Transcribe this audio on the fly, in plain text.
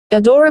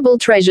Adorable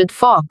treasured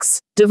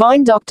fox,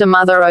 divine doctor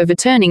mother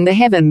overturning the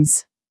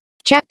heavens.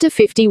 Chapter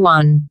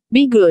 51.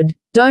 Be good,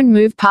 don't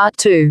move Part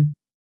 2.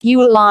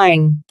 You are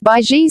lying.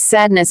 Bai Zhi's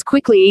sadness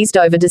quickly eased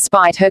over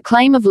despite her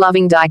claim of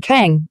loving Dai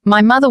Kang.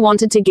 My mother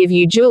wanted to give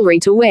you jewelry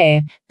to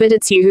wear, but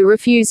it's you who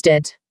refused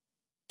it.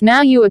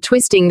 Now you are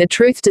twisting the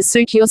truth to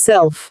suit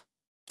yourself.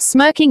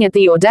 Smirking at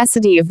the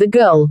audacity of the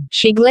girl,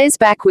 she glares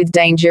back with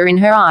danger in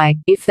her eye.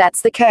 If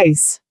that's the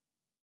case,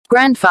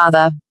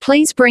 grandfather,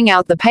 please bring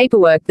out the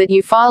paperwork that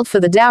you filed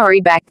for the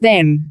dowry back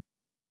then.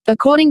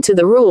 According to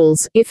the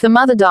rules, if the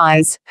mother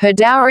dies, her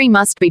dowry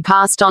must be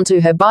passed on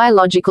to her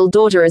biological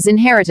daughter as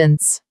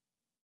inheritance.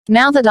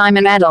 Now that I'm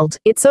an adult,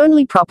 it's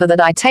only proper that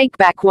I take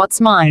back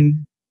what's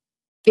mine.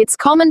 It's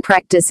common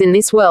practice in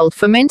this world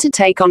for men to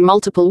take on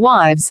multiple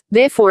wives,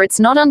 therefore it's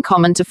not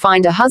uncommon to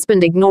find a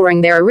husband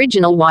ignoring their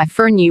original wife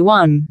for a new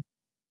one.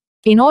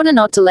 In order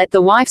not to let the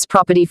wife's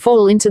property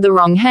fall into the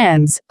wrong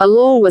hands, a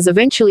law was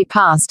eventually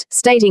passed,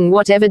 stating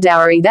whatever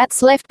dowry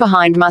that's left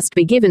behind must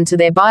be given to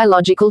their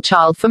biological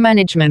child for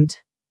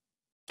management.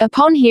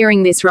 Upon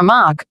hearing this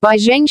remark, Bai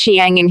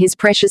Zhengxiang and his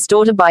precious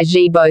daughter Bai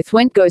Zhi both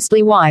went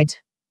ghostly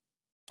white.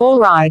 All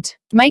right.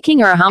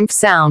 Making a humph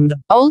sound,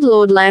 old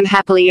Lord Lan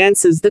happily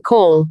answers the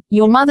call.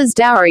 Your mother's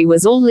dowry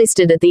was all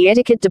listed at the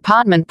etiquette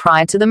department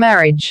prior to the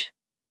marriage.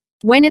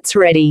 When it's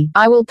ready,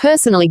 I will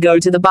personally go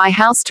to the Bai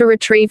house to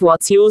retrieve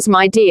what's yours,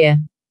 my dear.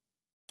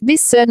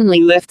 This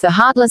certainly left the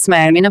heartless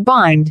man in a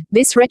bind.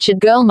 This wretched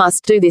girl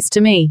must do this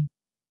to me.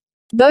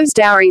 Those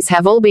dowries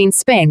have all been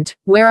spent.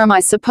 Where am I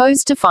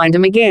supposed to find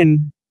them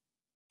again?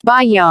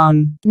 Bai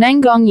Yan.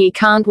 Nangong Yi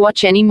can't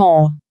watch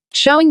anymore.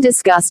 Showing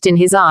disgust in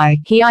his eye,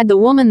 he eyed the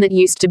woman that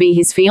used to be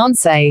his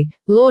fiancée.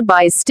 Lord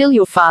Bai is still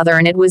your father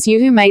and it was you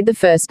who made the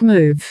first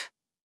move.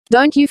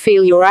 Don't you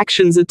feel your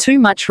actions are too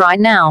much right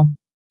now?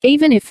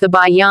 Even if the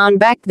Bai Yan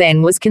back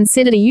then was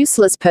considered a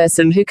useless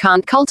person who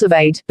can't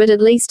cultivate, but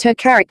at least her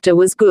character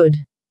was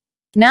good.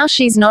 Now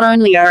she's not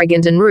only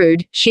arrogant and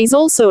rude, she's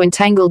also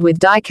entangled with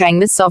Dai Kang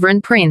the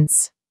sovereign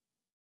prince.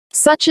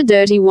 Such a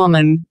dirty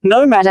woman,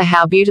 no matter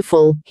how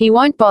beautiful, he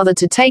won't bother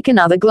to take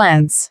another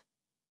glance.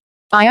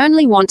 I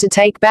only want to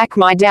take back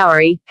my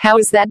dowry. How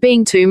is that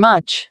being too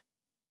much?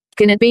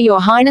 Can it be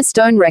your highness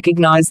don't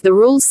recognize the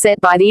rules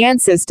set by the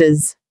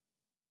ancestors?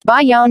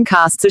 Bai Yan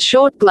casts a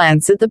short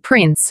glance at the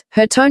prince,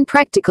 her tone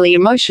practically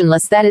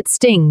emotionless that it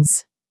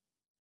stings.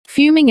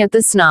 Fuming at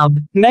the snub,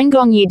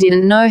 Nangong Yi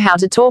didn't know how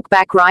to talk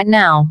back right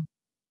now.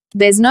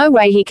 There's no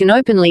way he can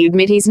openly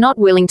admit he's not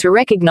willing to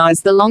recognize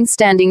the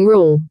long-standing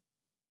rule.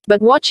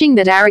 But watching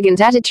that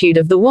arrogant attitude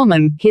of the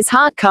woman, his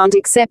heart can't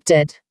accept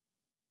it.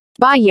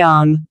 Bai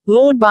Yan,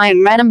 Lord Bai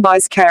and Madame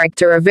Bai's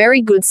character are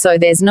very good, so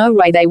there's no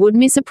way they would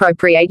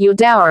misappropriate your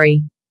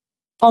dowry.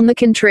 On the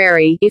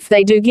contrary, if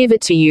they do give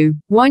it to you,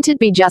 won't it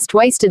be just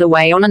wasted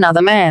away on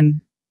another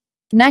man?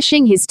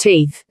 Gnashing his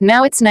teeth,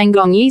 now it's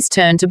Nangong Yi's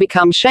turn to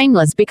become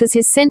shameless because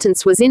his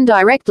sentence was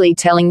indirectly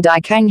telling Dai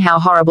Kang how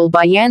horrible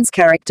Bai Yan's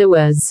character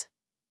was.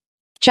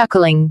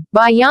 Chuckling,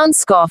 Bai Yan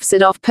scoffs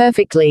it off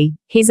perfectly.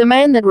 He's a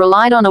man that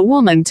relied on a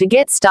woman to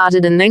get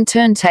started and then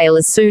turn tail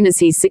as soon as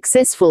he's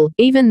successful.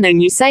 Even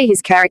then you say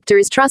his character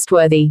is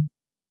trustworthy.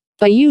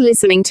 Are you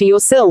listening to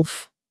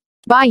yourself?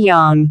 Bai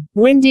Yan,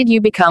 when did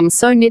you become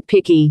so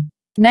nitpicky?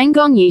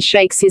 Nangong Yi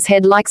shakes his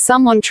head like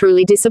someone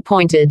truly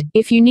disappointed.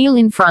 If you kneel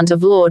in front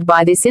of Lord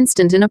Bai this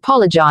instant and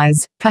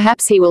apologize,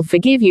 perhaps he will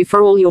forgive you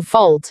for all your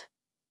fault.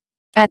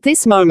 At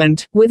this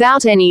moment,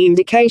 without any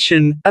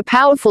indication, a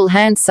powerful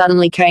hand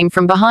suddenly came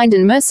from behind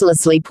and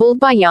mercilessly pulled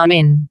Bai Yan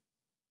in.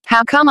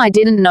 How come I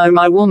didn't know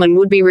my woman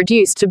would be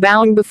reduced to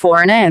bowing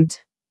before an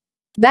ant?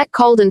 That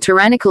cold and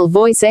tyrannical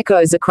voice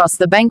echoes across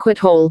the banquet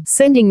hall,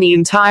 sending the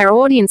entire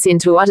audience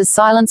into utter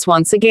silence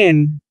once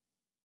again.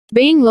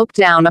 Being looked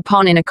down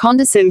upon in a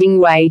condescending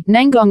way,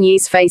 Nangong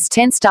Yi's face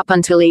tensed up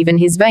until even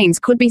his veins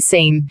could be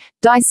seen.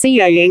 Dai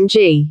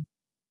Cang.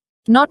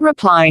 Not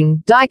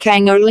replying, Dai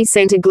Kang only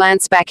sent a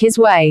glance back his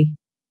way.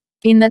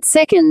 In that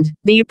second,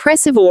 the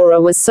oppressive aura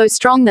was so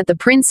strong that the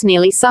prince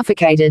nearly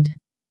suffocated.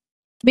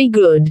 Be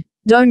good.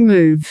 Don't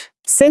move.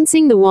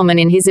 Sensing the woman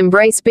in his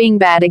embrace being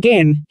bad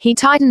again, he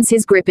tightens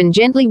his grip and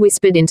gently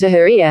whispered into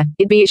her ear,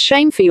 it'd be a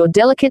shame for your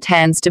delicate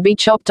hands to be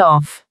chopped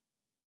off.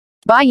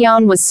 Bai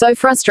Yan was so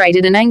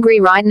frustrated and angry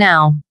right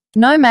now.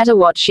 No matter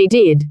what she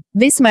did,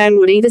 this man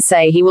would either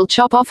say he will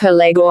chop off her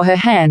leg or her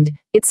hand.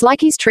 It's like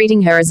he's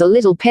treating her as a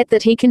little pet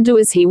that he can do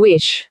as he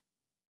wish.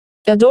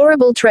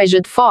 Adorable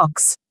treasured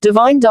fox,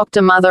 divine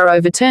doctor mother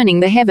overturning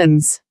the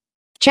heavens.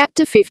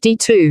 Chapter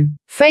 52.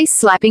 Face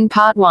slapping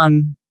Part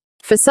 1.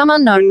 For some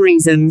unknown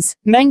reasons,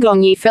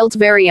 Nangong Yi felt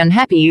very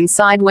unhappy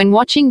inside when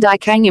watching Dai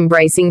Kang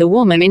embracing the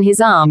woman in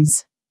his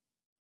arms.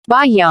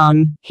 Bai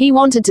Yan, he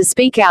wanted to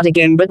speak out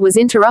again but was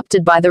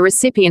interrupted by the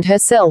recipient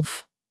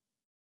herself.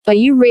 Are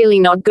you really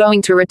not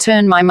going to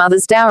return my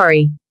mother's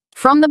dowry?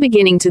 From the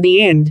beginning to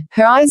the end,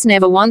 her eyes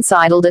never once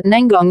idled at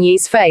Nangong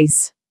Yi's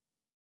face.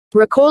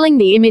 Recalling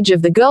the image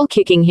of the girl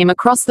kicking him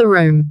across the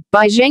room,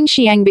 Bai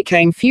Zhengxiang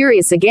became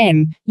furious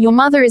again. Your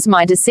mother is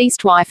my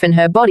deceased wife and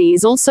her body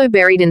is also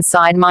buried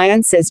inside my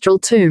ancestral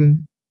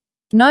tomb.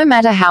 No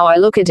matter how I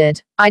look at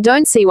it, I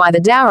don't see why the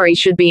dowry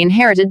should be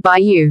inherited by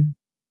you.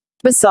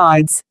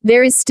 Besides,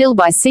 there is still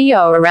Bai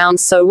Xiao around,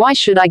 so why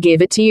should I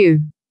give it to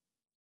you?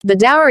 The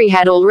dowry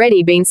had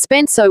already been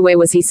spent, so where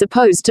was he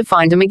supposed to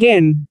find him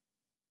again?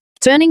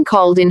 Turning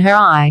cold in her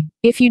eye,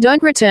 if you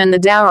don't return the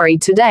dowry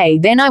today,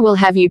 then I will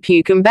have you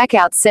puke him back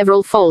out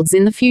several folds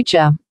in the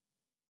future.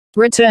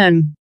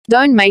 Return.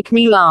 Don't make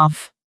me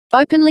laugh.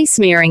 Openly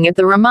smearing at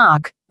the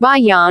remark, Bai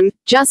Yan,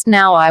 just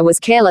now I was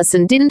careless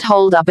and didn't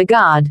hold up a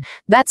guard,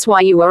 that's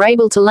why you were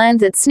able to land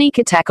that sneak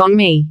attack on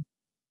me.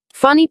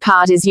 Funny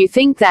part is you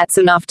think that's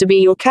enough to be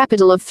your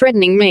capital of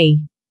threatening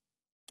me.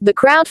 The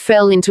crowd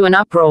fell into an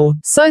uproar,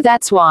 so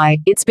that's why,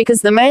 it's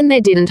because the man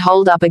there didn't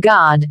hold up a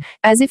guard,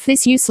 as if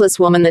this useless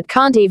woman that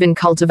can't even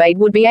cultivate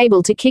would be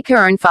able to kick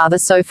her own father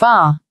so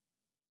far.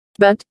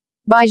 But,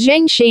 Bai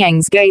Zheng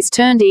Xiang's gaze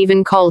turned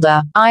even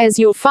colder. I, as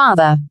your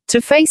father,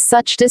 to face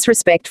such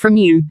disrespect from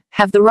you,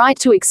 have the right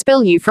to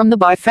expel you from the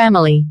Bai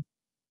family.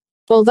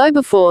 Although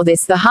before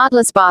this the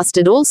heartless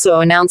bastard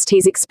also announced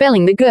he's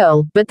expelling the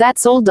girl, but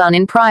that's all done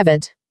in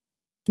private.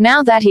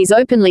 Now that he's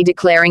openly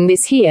declaring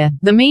this here,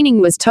 the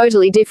meaning was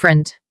totally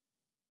different.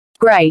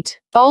 Great.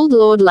 Old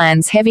Lord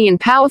Lan's heavy and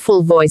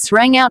powerful voice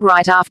rang out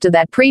right after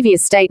that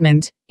previous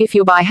statement. If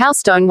your Bai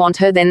house don't want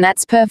her, then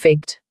that's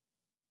perfect.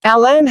 Our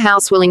Lan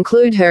house will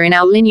include her in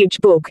our lineage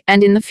book,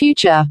 and in the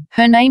future,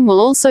 her name will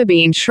also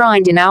be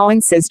enshrined in our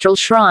ancestral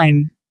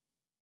shrine.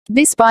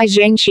 This Bai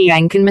Zheng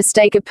Xiang can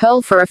mistake a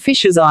pearl for a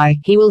fish's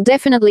eye. He will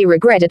definitely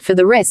regret it for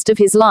the rest of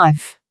his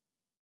life.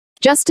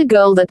 Just a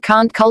girl that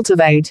can't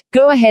cultivate,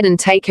 go ahead and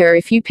take her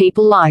if you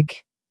people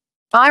like.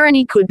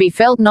 Irony could be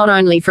felt not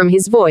only from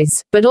his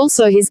voice, but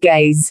also his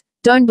gaze.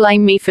 Don't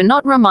blame me for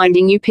not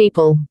reminding you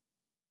people.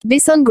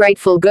 This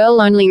ungrateful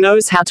girl only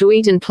knows how to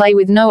eat and play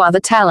with no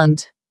other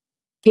talent.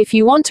 If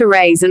you want to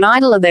raise an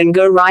idler, then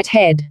go right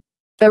ahead.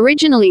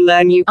 Originally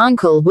Lan Yu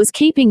uncle was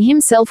keeping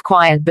himself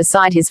quiet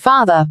beside his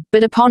father,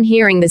 but upon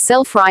hearing the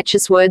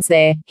self-righteous words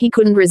there, he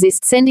couldn't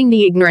resist sending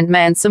the ignorant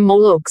man some more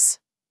looks.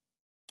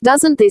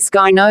 Doesn't this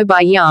guy know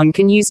Bai Yan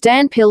can use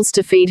Dan pills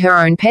to feed her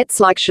own pets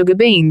like sugar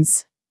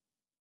beans?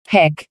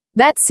 Heck,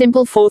 that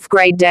simple 4th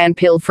grade Dan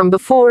pill from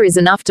before is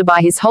enough to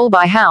buy his whole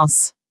Bai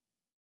house.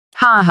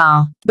 Ha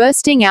ha.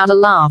 Bursting out a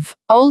laugh,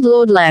 old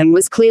Lord Lan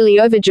was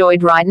clearly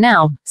overjoyed right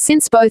now.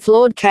 Since both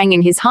Lord Kang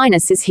and His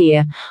Highness is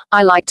here,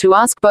 I like to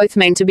ask both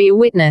men to be a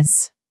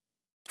witness.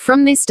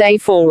 From this day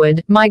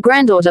forward, my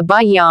granddaughter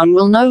Bai Yan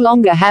will no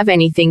longer have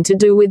anything to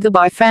do with the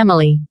Bai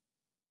family.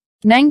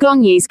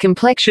 Nangong Yi's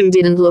complexion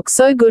didn't look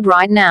so good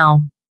right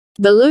now.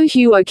 The Lu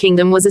Huo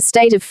kingdom was a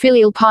state of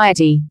filial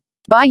piety.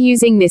 By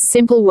using this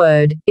simple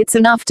word, it's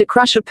enough to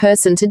crush a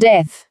person to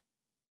death.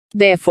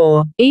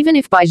 Therefore, even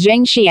if Bai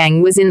Zheng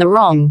Xiang was in the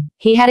wrong,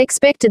 he had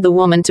expected the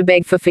woman to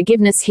beg for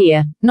forgiveness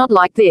here, not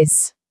like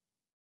this.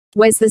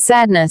 Where's the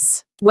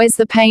sadness? Where's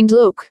the pained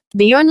look?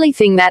 The only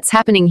thing that's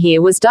happening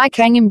here was Dai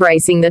Kang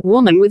embracing that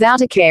woman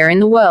without a care in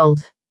the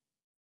world.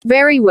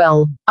 Very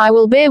well, I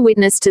will bear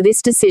witness to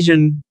this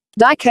decision.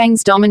 Dai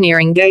Kang's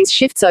domineering gaze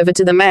shifts over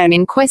to the man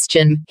in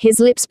question, his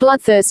lips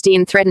bloodthirsty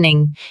and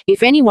threatening.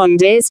 If anyone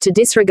dares to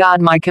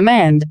disregard my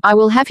command, I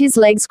will have his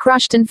legs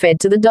crushed and fed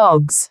to the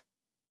dogs.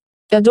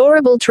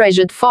 Adorable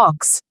treasured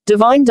fox,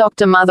 divine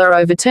Dr. Mother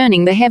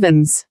overturning the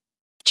heavens.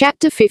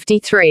 Chapter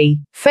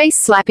 53, Face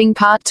Slapping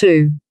Part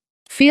 2.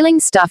 Feeling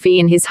stuffy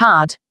in his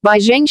heart, Bai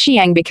Zheng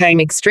Xiang became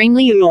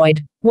extremely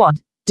annoyed. What?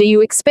 Do you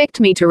expect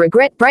me to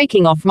regret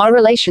breaking off my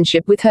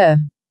relationship with her?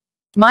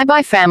 My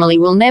Bai family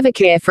will never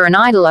care for an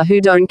idler who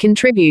don't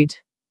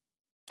contribute.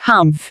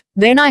 Humph,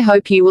 then I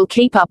hope you will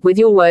keep up with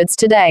your words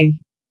today.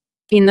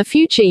 In the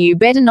future you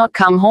better not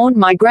come haunt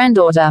my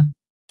granddaughter.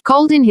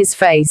 Cold in his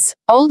face,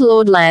 old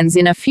Lord Lan's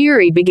inner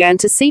fury began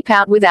to seep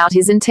out without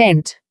his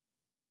intent.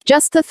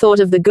 Just the thought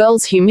of the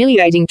girl's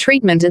humiliating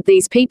treatment at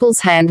these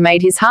people's hand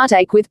made his heart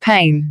ache with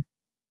pain.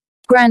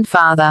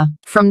 Grandfather.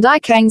 From Dai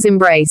Kang's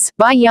embrace,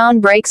 Bai Yan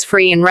breaks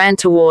free and ran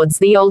towards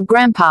the old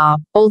grandpa,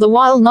 all the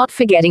while not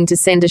forgetting to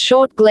send a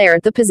short glare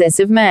at the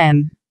possessive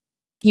man.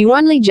 You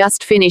only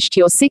just finished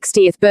your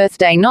 60th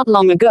birthday not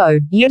long ago,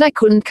 yet I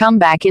couldn't come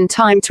back in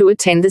time to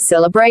attend the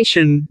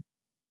celebration.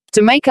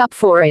 To make up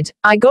for it,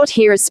 I got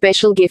here a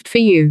special gift for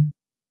you.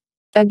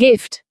 A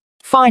gift?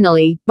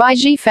 Finally, Bai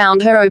Ji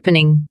found her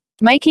opening.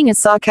 Making a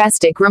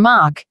sarcastic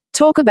remark.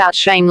 Talk about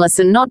shameless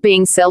and not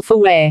being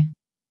self-aware.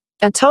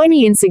 A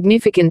tiny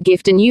insignificant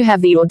gift and you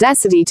have the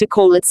audacity to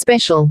call it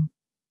special.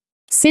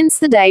 Since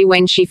the day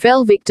when she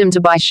fell victim to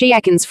Bai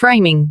Xiakan's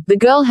framing, the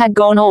girl had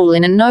gone all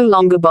in and no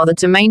longer bothered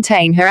to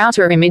maintain her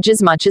outer image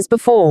as much as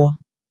before.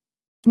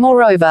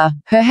 Moreover,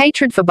 her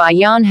hatred for Bai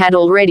Yan had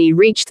already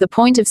reached the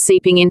point of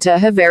seeping into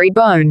her very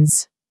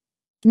bones.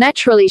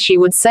 Naturally she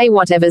would say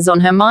whatever's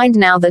on her mind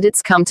now that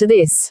it's come to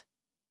this.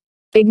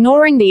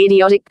 Ignoring the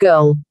idiotic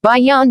girl, Bai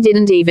Yan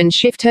didn't even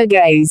shift her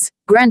gaze.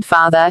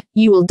 Grandfather,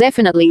 you will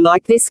definitely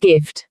like this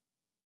gift.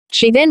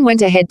 She then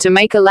went ahead to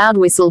make a loud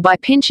whistle by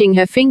pinching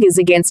her fingers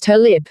against her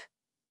lip.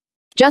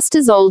 Just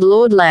as old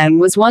Lord Lan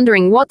was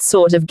wondering what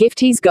sort of gift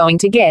he's going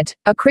to get,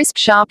 a crisp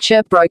sharp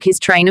chirp broke his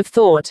train of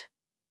thought.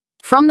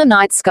 From the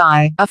night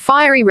sky, a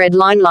fiery red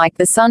line like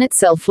the sun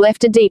itself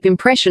left a deep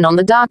impression on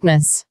the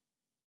darkness.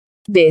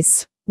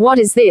 What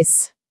is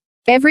this?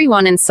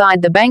 Everyone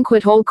inside the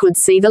banquet hall could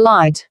see the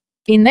light.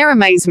 In their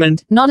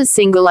amazement, not a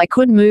single eye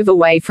could move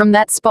away from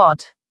that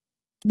spot.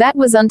 That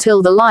was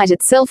until the light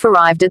itself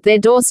arrived at their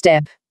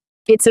doorstep.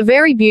 It's a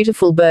very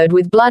beautiful bird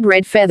with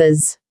blood-red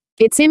feathers.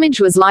 Its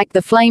image was like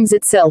the flames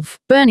itself,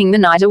 burning the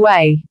night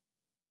away.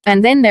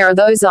 And then there are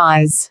those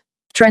eyes.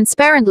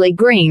 Transparently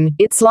green,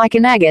 it's like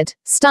an agate,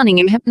 stunning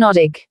and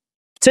hypnotic.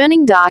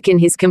 Turning dark in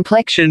his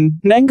complexion,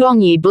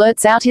 Nangongyi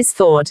blurts out his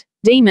thought,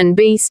 demon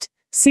beast,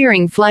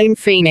 searing flame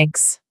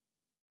phoenix.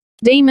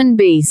 Demon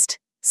beast,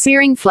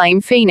 searing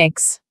flame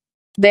phoenix.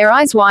 Their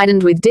eyes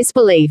widened with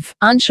disbelief,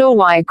 unsure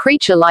why a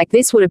creature like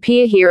this would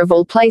appear here of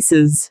all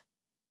places.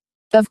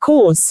 Of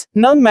course,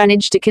 none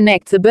managed to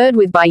connect the bird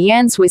with Bai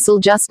Yan's whistle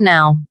just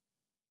now.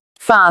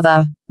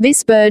 Father,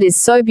 this bird is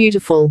so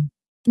beautiful.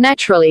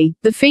 Naturally,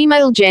 the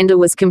female gender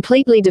was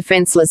completely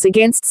defenseless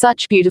against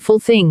such beautiful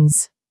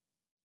things.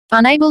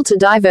 Unable to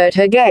divert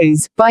her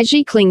gaze, Bai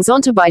Ji clings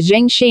onto Bai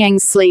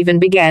Zhengxiang's sleeve and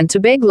began to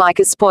beg like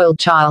a spoiled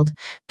child.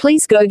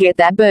 Please go get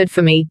that bird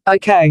for me,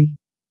 okay?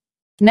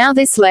 Now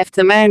this left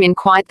the man in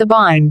quite the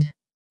bind.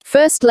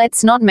 First,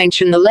 let's not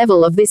mention the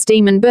level of this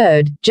demon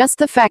bird, just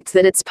the fact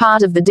that it's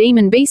part of the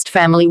demon beast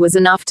family was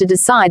enough to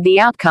decide the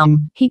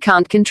outcome. He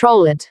can't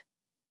control it.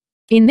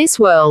 In this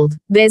world,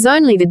 there's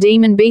only the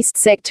demon beast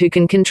sect who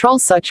can control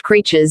such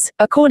creatures,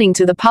 according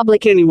to the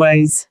public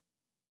anyways.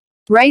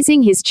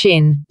 Raising his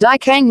chin, Dai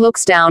Kang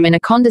looks down in a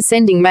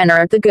condescending manner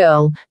at the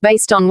girl.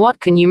 Based on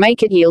what can you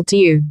make it yield to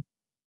you?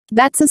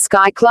 That's a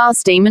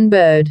sky-class demon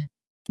bird.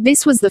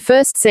 This was the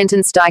first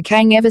sentence Dai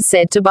Kang ever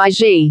said to Bai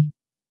Ji.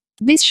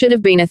 This should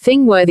have been a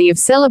thing worthy of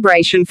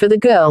celebration for the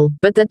girl,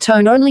 but that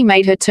tone only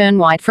made her turn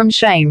white from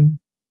shame.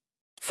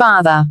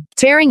 Father,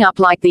 tearing up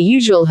like the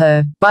usual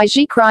her, Bai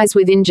Ji cries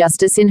with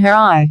injustice in her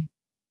eye.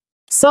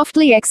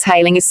 Softly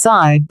exhaling a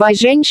sigh, Bai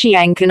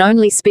Zhengxiang can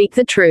only speak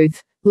the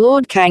truth.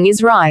 Lord Kang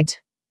is right.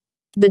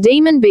 The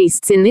demon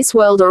beasts in this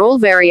world are all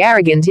very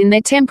arrogant in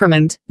their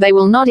temperament, they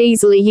will not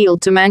easily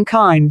yield to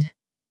mankind.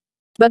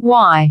 But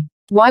why?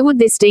 Why would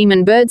this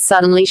demon bird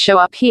suddenly show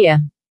up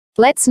here?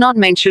 Let's not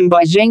mention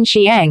Bai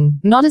Zhengxiang,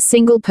 not a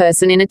single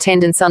person in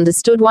attendance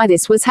understood why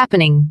this was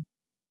happening.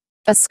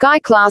 A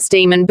sky-class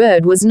demon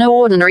bird was no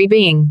ordinary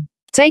being.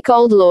 Take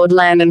old Lord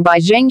Lan and Bai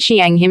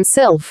Zhengxiang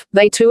himself,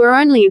 they too are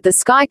only at the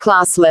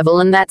sky-class level,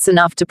 and that's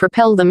enough to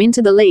propel them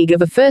into the league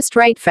of a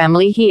first-rate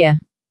family here.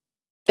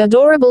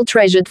 Adorable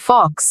treasured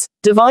fox,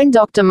 divine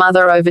Dr.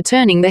 Mother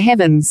overturning the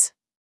heavens.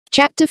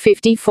 Chapter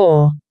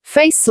 54.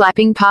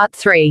 Face-slapping Part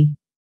 3.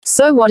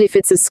 So what if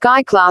it's a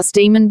sky-class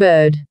demon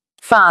bird?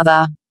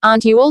 Father,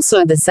 aren't you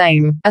also the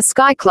same, a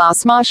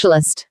sky-class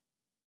martialist?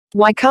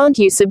 Why can't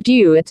you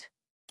subdue it?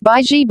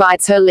 Bai Ji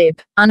bites her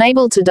lip,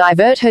 unable to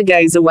divert her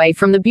gaze away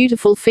from the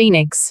beautiful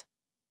phoenix.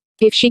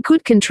 If she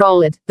could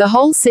control it, the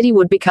whole city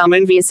would become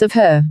envious of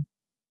her.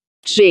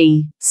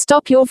 Ji,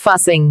 stop your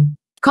fussing.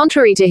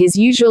 Contrary to his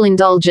usual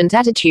indulgent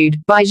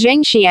attitude, Bai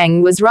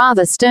Zhengxiang was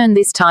rather stern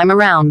this time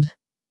around.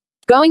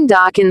 Going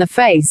dark in the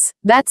face,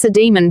 that's a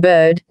demon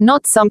bird,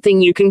 not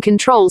something you can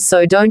control,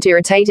 so don't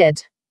irritate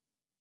it.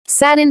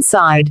 Sad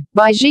inside,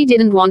 Bai Ji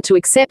didn't want to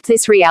accept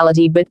this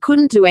reality but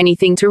couldn't do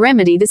anything to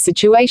remedy the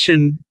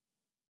situation.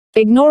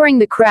 Ignoring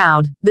the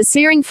crowd, the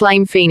searing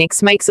flame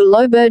phoenix makes a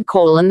low bird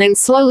call and then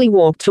slowly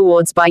walked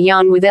towards Bai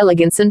Yan with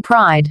elegance and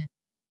pride.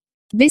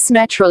 This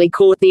naturally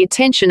caught the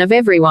attention of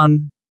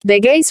everyone. Their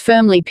gaze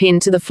firmly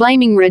pinned to the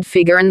flaming red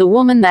figure and the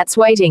woman that's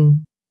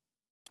waiting.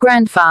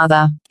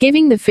 Grandfather.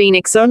 Giving the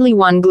phoenix only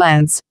one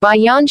glance, Bai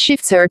Yan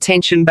shifts her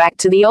attention back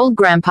to the old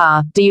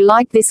grandpa. Do you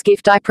like this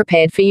gift I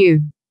prepared for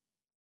you?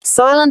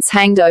 Silence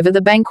hanged over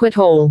the banquet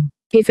hall.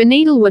 If a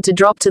needle were to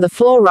drop to the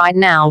floor right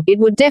now, it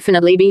would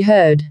definitely be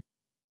heard.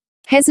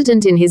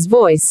 Hesitant in his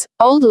voice,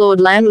 old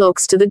Lord Lan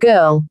looks to the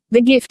girl.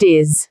 The gift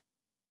is.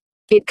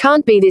 It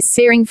can't be this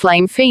searing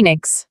flame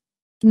phoenix.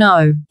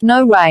 No,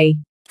 no way.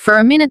 For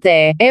a minute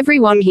there,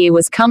 everyone here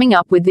was coming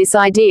up with this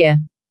idea.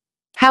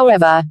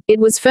 However, it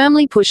was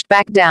firmly pushed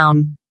back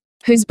down.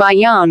 Who's Bai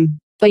Yan?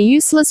 A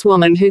useless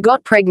woman who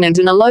got pregnant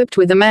and eloped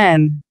with a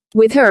man.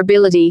 With her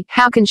ability,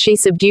 how can she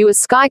subdue a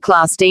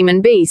sky-class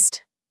demon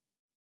beast?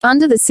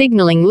 Under the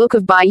signaling look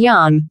of Bai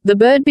Yan, the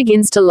bird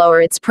begins to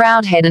lower its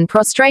proud head and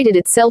prostrated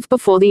itself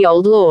before the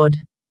old lord.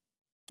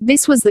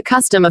 This was the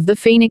custom of the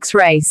phoenix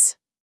race.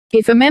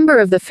 If a member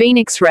of the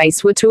phoenix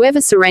race were to ever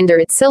surrender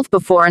itself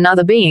before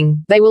another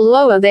being, they will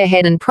lower their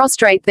head and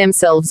prostrate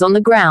themselves on the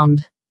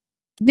ground.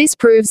 This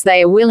proves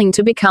they are willing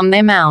to become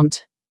their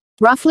mount.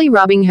 Roughly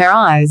rubbing her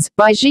eyes,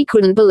 Bai Ji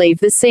couldn't believe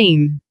the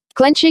scene.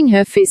 Clenching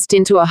her fist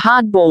into a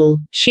hard ball,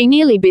 she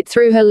nearly bit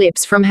through her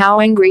lips from how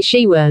angry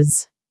she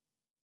was.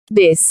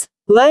 This.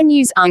 Lan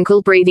Yu's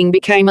uncle breathing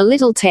became a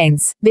little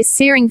tense. This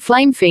searing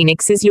flame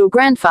phoenix is your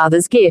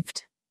grandfather's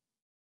gift.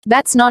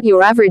 That's not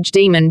your average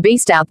demon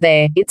beast out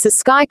there, it's a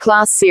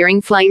sky-class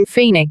searing flame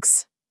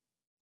phoenix.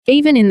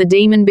 Even in the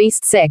demon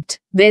beast sect,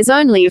 there's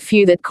only a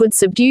few that could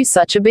subdue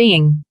such a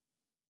being.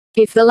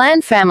 If the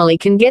Lan family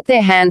can get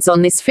their hands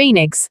on this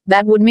phoenix,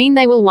 that would mean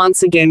they will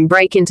once again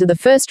break into the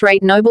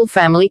first-rate noble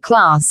family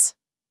class.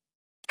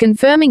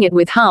 Confirming it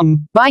with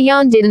Bai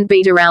Yan didn't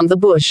beat around the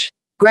bush.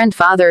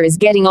 Grandfather is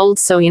getting old,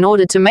 so in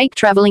order to make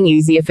traveling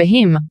easier for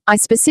him, I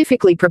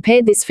specifically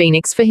prepared this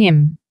phoenix for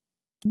him.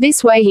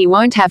 This way he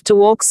won't have to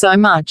walk so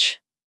much.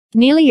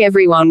 Nearly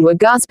everyone were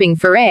gasping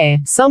for air,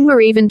 some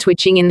were even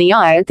twitching in the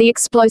eye at the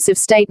explosive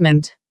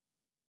statement.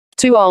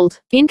 Too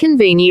old,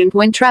 inconvenient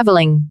when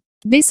traveling.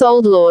 This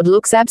old lord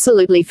looks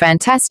absolutely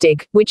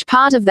fantastic. Which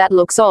part of that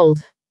looks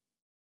old?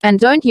 And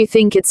don't you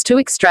think it's too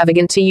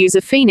extravagant to use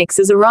a phoenix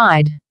as a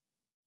ride?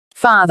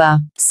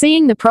 Father,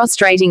 seeing the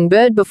prostrating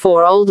bird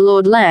before old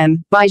Lord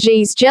Lan,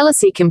 Baiji's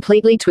jealousy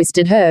completely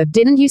twisted her.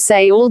 Didn't you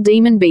say all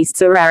demon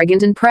beasts are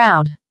arrogant and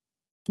proud?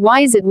 Why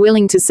is it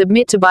willing to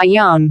submit to Bai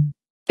Yan?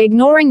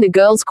 Ignoring the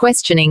girl's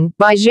questioning,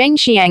 Bai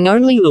Zhengxiang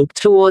only looked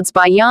towards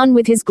Bai Yan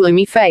with his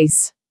gloomy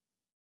face.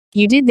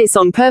 You did this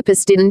on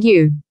purpose, didn't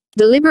you?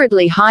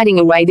 Deliberately hiding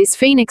away this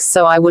phoenix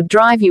so I would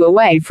drive you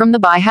away from the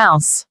Bai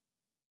house.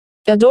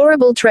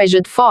 Adorable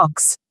treasured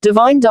fox,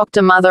 divine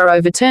doctor mother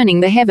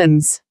overturning the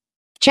heavens.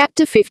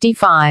 Chapter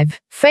 55,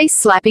 Face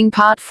Slapping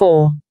Part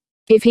 4.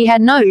 If he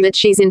had known that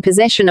she's in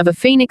possession of a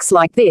phoenix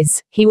like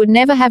this, he would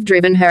never have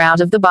driven her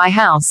out of the Bai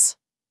house.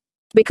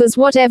 Because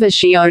whatever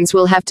she owns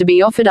will have to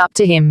be offered up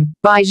to him,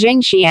 Bai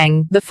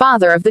Zhengxiang, the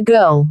father of the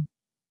girl.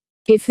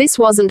 If this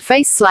wasn't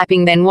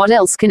face-slapping, then what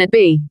else can it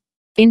be?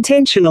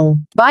 Intentional.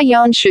 Bai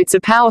Yan shoots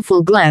a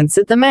powerful glance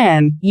at the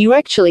man. You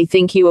actually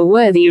think you are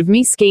worthy of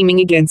me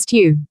scheming against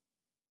you?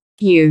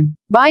 You.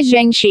 Bai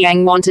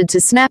Zhengxiang wanted to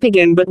snap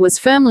again but was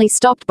firmly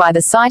stopped by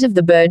the sight of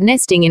the bird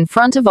nesting in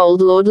front of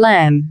old Lord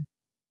Lan.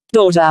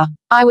 Daughter,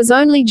 I was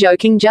only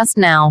joking just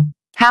now.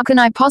 How can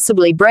I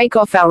possibly break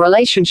off our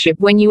relationship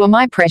when you are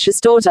my precious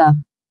daughter?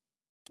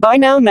 By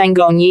now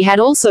Mangongyi had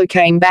also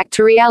came back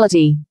to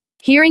reality.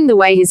 Hearing the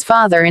way his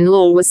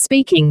father-in-law was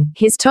speaking,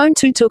 his tone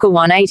too took a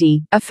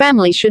 180. A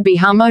family should be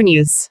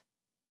harmonious.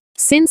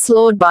 Since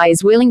Lord Bai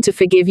is willing to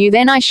forgive you,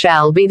 then I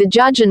shall be the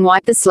judge and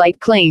wipe the slate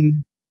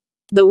clean.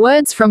 The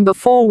words from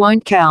before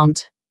won't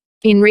count.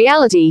 In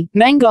reality,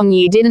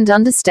 Mangongyi didn't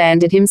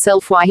understand it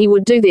himself why he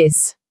would do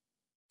this.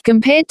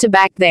 Compared to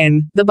back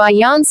then, the Bai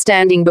Yan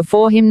standing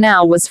before him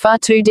now was far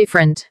too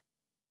different.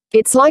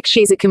 It's like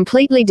she's a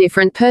completely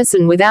different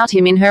person without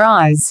him in her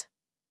eyes.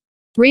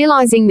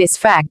 Realizing this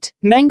fact,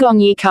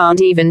 Mangongyi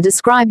can't even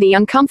describe the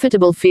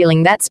uncomfortable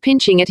feeling that's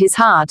pinching at his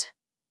heart.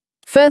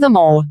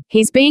 Furthermore,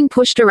 he's being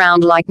pushed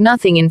around like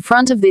nothing in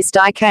front of this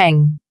Dai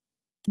Kang.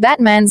 That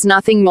man's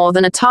nothing more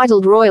than a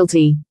titled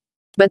royalty.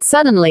 But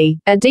suddenly,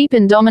 a deep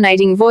and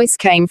dominating voice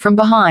came from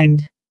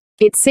behind.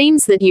 It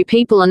seems that you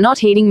people are not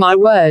heeding my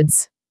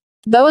words.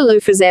 Though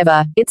aloof as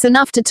ever, it's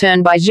enough to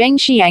turn Bai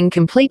Zhengxiang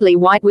completely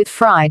white with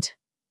fright.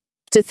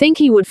 To think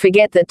he would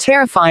forget that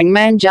terrifying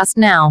man just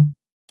now.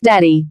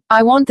 Daddy,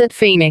 I want that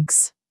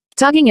phoenix.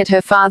 Tugging at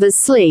her father's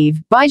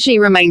sleeve, Baiji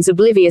remains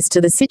oblivious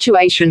to the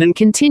situation and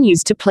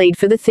continues to plead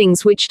for the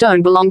things which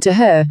don't belong to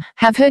her.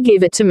 Have her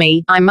give it to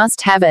me, I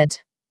must have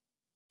it.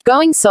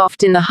 Going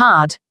soft in the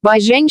heart, Bai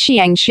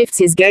Zhengxiang shifts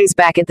his gaze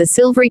back at the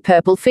silvery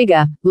purple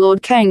figure.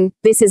 Lord Kang,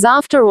 this is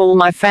after all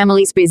my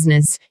family's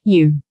business,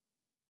 you.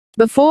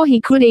 Before he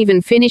could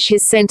even finish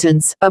his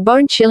sentence, a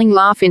bone-chilling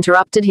laugh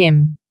interrupted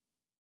him.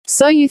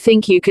 So you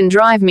think you can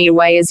drive me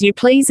away as you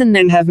please and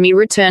then have me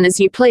return as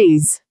you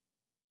please?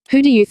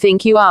 Who do you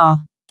think you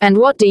are? And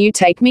what do you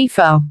take me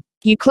for?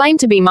 You claim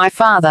to be my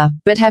father,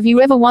 but have you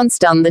ever once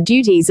done the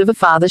duties of a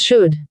father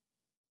should?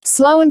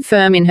 Slow and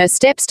firm in her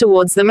steps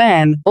towards the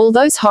man, all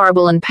those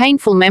horrible and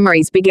painful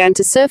memories began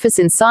to surface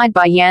inside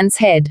Bai Yan's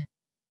head.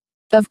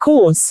 Of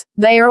course,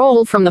 they are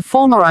all from the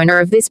former owner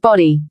of this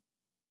body.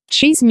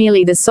 She's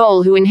merely the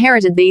soul who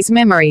inherited these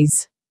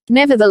memories.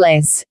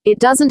 Nevertheless, it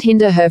doesn't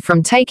hinder her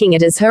from taking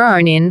it as her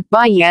own in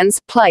Bai Yan's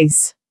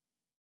place.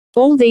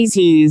 All these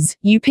years,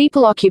 you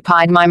people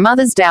occupied my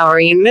mother's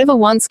dowry and never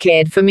once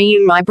cared for me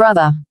and my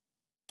brother.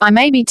 I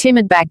may be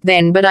timid back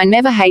then, but I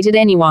never hated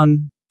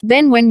anyone.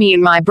 Then when me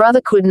and my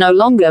brother could no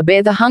longer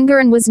bear the hunger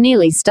and was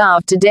nearly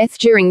starved to death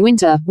during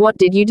winter, what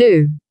did you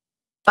do?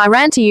 I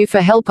ran to you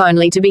for help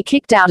only to be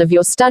kicked out of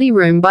your study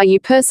room by you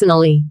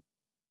personally.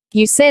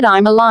 You said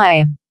I'm a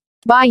liar.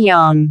 Bai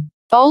Yan.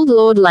 Old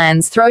Lord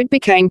Lan's throat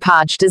became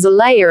parched as a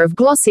layer of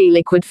glossy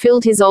liquid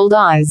filled his old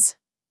eyes.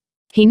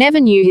 He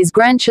never knew his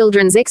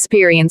grandchildren's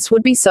experience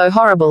would be so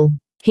horrible.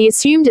 He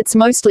assumed it's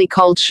mostly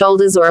cold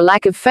shoulders or a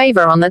lack of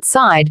favor on that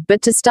side,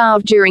 but to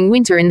starve during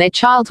winter in their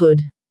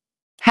childhood.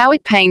 How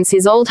it pains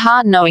his old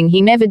heart knowing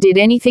he never did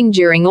anything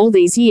during all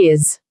these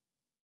years.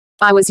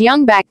 I was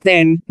young back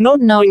then,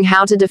 not knowing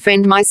how to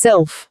defend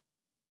myself.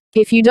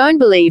 If you don't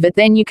believe it,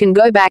 then you can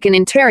go back and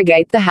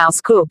interrogate the house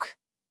cook.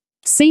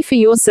 See for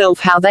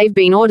yourself how they've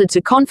been ordered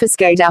to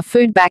confiscate our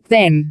food back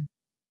then.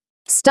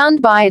 Stunned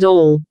by it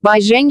all, Bai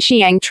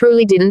Zhengxiang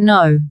truly didn't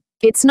know.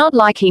 It's not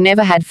like he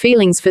never had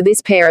feelings for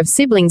this pair of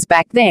siblings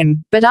back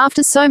then, but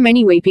after so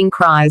many weeping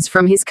cries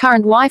from his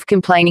current wife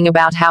complaining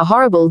about how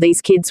horrible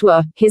these kids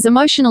were, his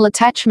emotional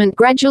attachment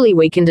gradually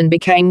weakened and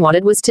became what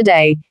it was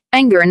today,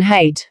 anger and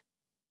hate.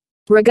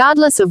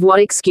 Regardless of what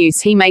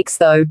excuse he makes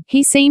though,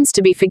 he seems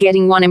to be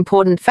forgetting one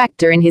important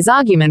factor in his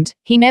argument: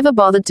 he never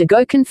bothered to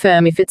go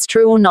confirm if it's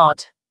true or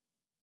not.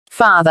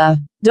 Father,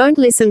 don't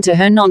listen to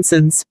her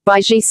nonsense.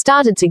 Baiji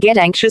started to get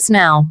anxious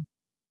now.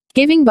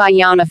 Giving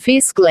Bayan a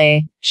fierce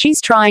glare,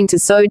 she's trying to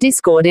sow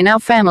discord in our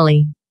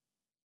family.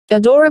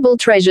 Adorable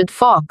treasured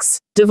fox,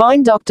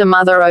 divine doctor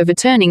mother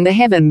overturning the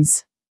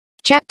heavens.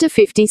 Chapter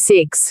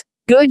 56.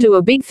 Go do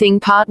a big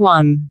thing Part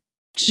 1.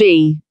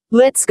 Gee.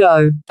 Let's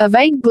go. A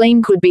vague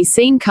gleam could be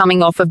seen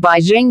coming off of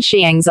Bai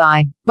Zhengxiang's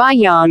eye.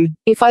 Bayan,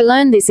 if I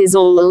learn this is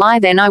all a lie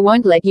then I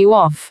won't let you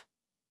off.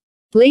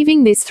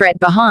 Leaving this threat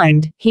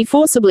behind, he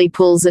forcibly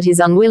pulls at his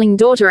unwilling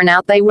daughter and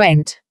out they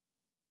went.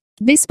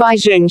 This Bai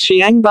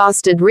Zhengxiang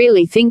bastard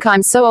really think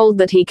I'm so old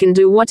that he can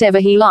do whatever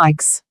he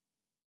likes.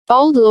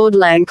 Old Lord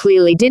Lan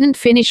clearly didn't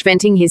finish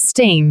venting his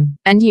steam,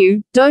 and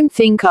you, don't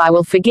think I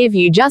will forgive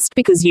you just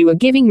because you are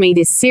giving me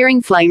this searing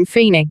flame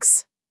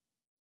phoenix.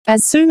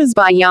 As soon as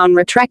Bayan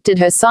retracted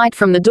her sight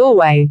from the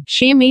doorway,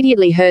 she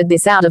immediately heard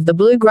this out of the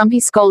blue grumpy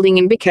scolding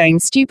and became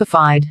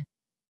stupefied.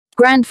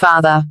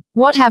 Grandfather,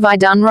 what have I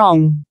done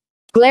wrong?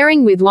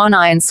 Glaring with one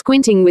eye and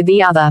squinting with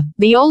the other,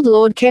 the old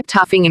lord kept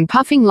huffing and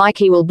puffing like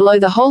he will blow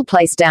the whole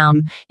place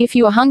down. If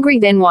you are hungry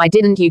then why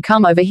didn't you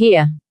come over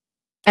here?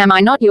 Am I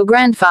not your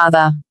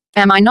grandfather?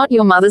 Am I not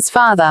your mother's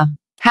father?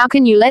 How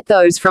can you let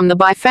those from the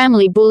Bai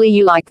family bully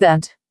you like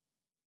that?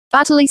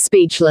 Utterly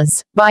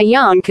speechless,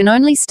 Bayan can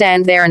only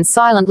stand there and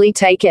silently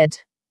take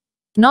it.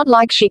 Not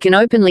like she can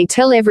openly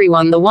tell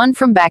everyone the one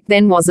from back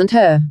then wasn't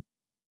her.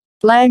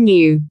 Lan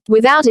knew,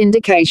 without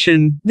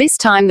indication, this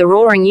time the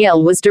roaring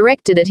yell was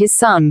directed at his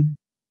son.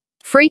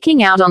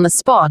 Freaking out on the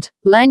spot,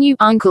 Lan Yu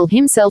uncle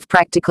himself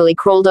practically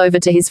crawled over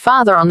to his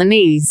father on the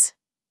knees.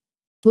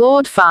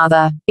 Lord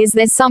Father, is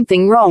there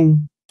something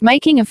wrong?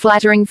 Making a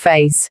flattering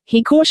face,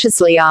 he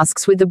cautiously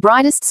asks with the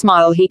brightest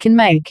smile he can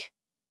make.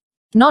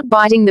 Not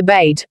biting the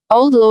bait,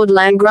 old Lord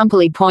Lan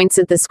grumpily points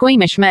at the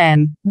squeamish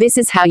man. This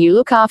is how you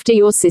look after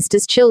your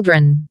sister's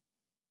children.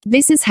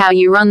 This is how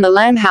you run the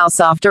Lan house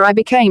after I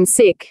became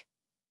sick.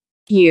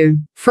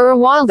 For a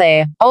while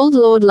there, old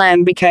Lord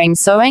Lan became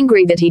so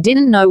angry that he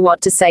didn't know what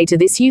to say to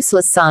this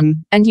useless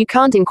son, and you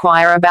can't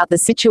inquire about the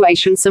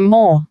situation some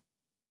more.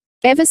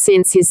 Ever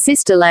since his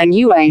sister Lan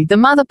Yue, the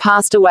mother,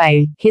 passed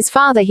away, his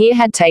father here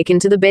had taken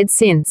to the bed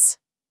since.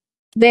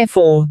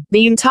 Therefore,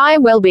 the entire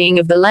well-being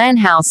of the Lan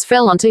house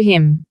fell onto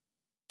him.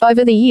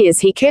 Over the years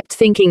he kept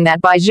thinking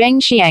that Bai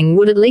Zhengxiang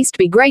would at least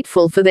be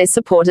grateful for their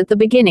support at the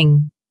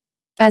beginning.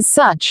 As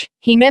such,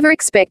 he never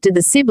expected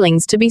the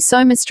siblings to be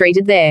so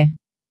mistreated there.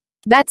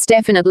 That's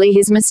definitely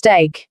his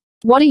mistake.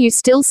 What are you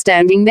still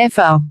standing there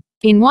for?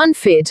 In one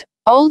fit,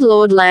 old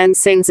Lord Lan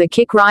sends a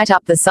kick right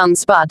up the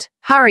son's butt.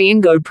 Hurry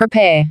and go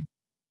prepare.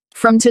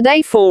 From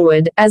today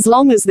forward, as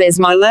long as there's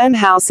my Lan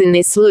house in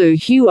this Lu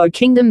Huo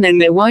kingdom then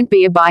there won't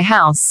be a Bai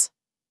house.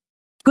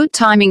 Good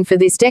timing for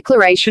this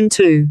declaration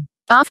too.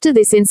 After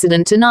this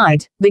incident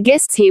tonight, the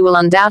guests here will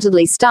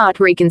undoubtedly start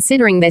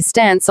reconsidering their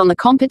stance on the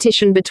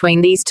competition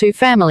between these two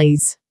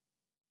families.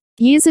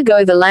 Years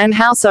ago the Lan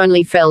house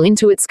only fell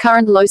into its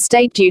current low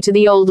state due to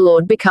the old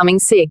lord becoming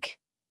sick.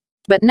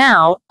 But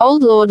now,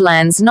 old Lord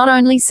Lan's not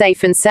only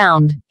safe and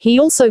sound, he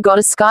also got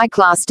a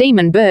sky-class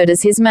demon bird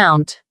as his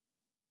mount.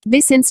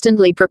 This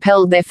instantly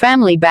propelled their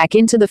family back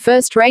into the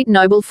first-rate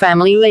noble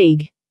family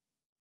league.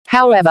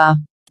 However,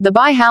 the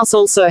Bai house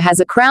also has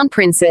a crown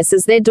princess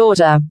as their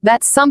daughter.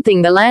 That's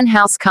something the Lan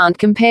house can't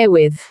compare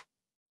with.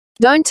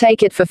 Don't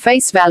take it for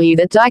face value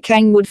that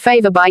Daikang would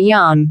favor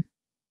Bayan.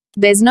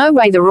 There's no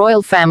way the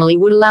royal family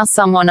would allow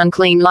someone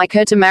unclean like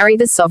her to marry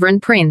the sovereign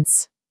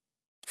prince.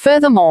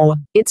 Furthermore,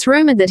 it's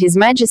rumored that His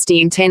Majesty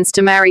intends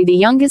to marry the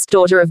youngest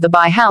daughter of the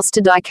Bai house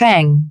to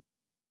Daikang.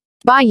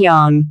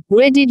 Bayan,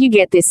 where did you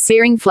get this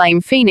searing flame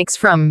phoenix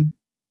from?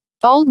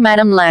 Old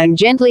Madame Lan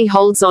gently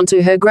holds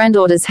onto her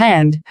granddaughter's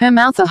hand, her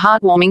mouth a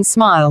heartwarming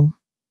smile.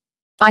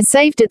 I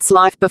saved its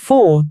life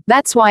before,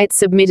 that's why it's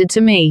submitted to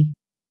me.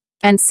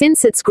 And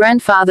since it's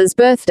grandfather's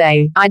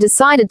birthday, I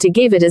decided to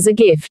give it as a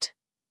gift.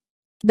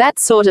 That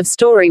sort of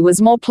story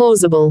was more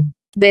plausible.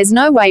 There's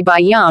no way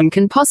Bayan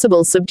can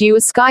possibly subdue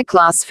a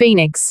sky-class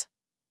phoenix.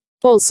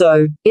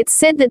 Also, it's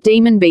said that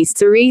demon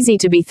beasts are easy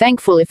to be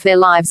thankful if their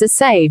lives are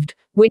saved,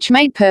 which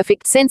made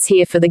perfect sense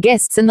here for the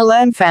guests and the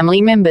Lan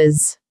family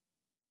members.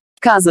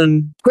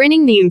 Cousin.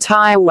 Grinning the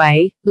entire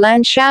way,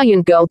 Lan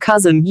Xiaoyan girl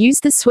cousin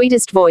used the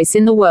sweetest voice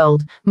in the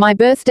world. My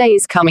birthday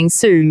is coming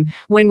soon.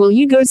 When will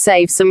you go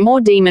save some more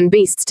demon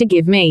beasts to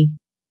give me?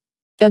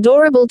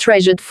 Adorable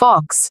treasured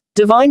fox,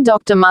 divine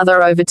doctor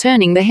mother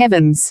overturning the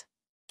heavens.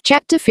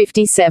 Chapter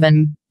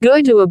 57.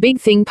 Go do a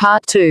big thing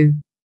Part 2.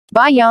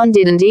 Bayan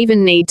didn't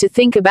even need to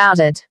think about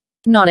it.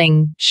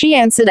 Nodding, she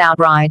answered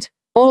outright.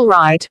 All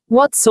right,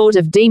 what sort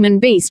of demon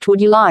beast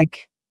would you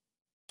like?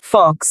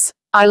 Fox.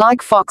 I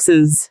like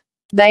foxes.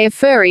 They are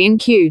furry and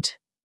cute.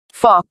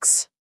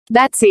 Fox.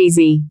 That's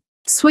easy.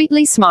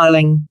 Sweetly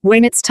smiling,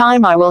 when it's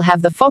time I will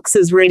have the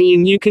foxes ready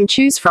and you can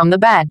choose from the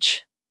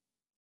batch.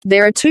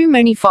 There are too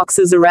many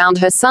foxes around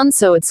her son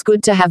so it's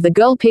good to have the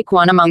girl pick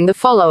one among the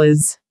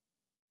followers.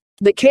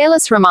 The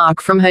careless remark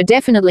from her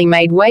definitely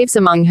made waves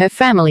among her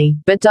family,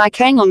 but Dai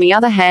Kang on the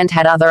other hand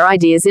had other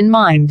ideas in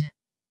mind.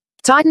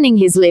 Tightening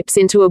his lips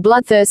into a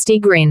bloodthirsty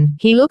grin,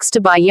 he looks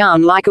to Bai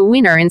Yan like a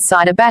winner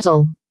inside a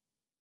battle.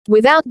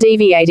 Without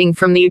deviating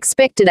from the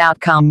expected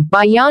outcome,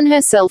 Bai Yan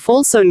herself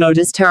also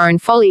noticed her own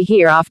folly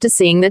here after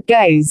seeing that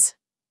gaze.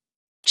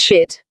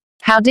 Shit.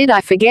 How did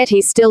I forget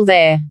he's still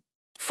there?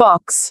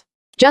 Fox.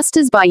 Just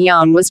as Bai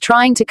Yan was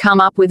trying to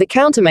come up with a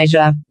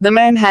countermeasure, the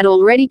man had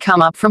already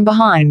come up from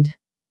behind.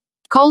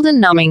 Cold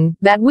and numbing,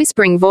 that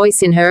whispering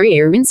voice in her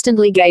ear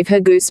instantly gave her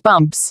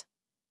goosebumps.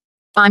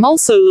 I'm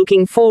also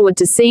looking forward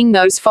to seeing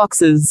those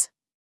foxes.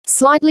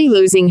 Slightly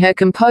losing her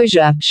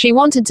composure, she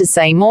wanted to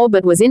say more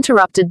but was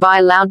interrupted by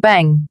a loud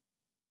bang.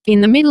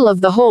 In the middle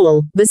of the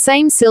hall, the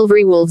same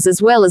silvery wolves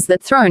as well as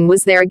that throne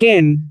was there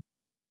again.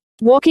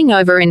 Walking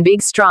over in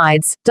big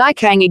strides, Dai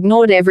Kang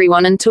ignored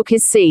everyone and took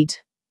his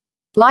seat.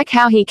 Like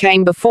how he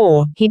came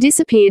before, he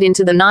disappeared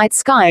into the night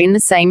sky in the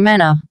same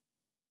manner.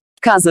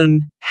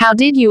 Cousin, how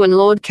did you and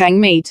Lord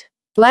Kang meet?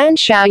 Lan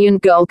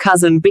Xiaoyun girl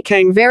cousin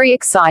became very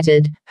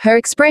excited, her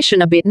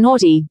expression a bit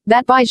naughty,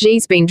 that Bai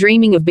Ji's been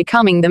dreaming of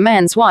becoming the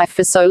man's wife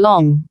for so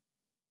long.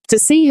 To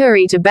see her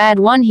eat a bad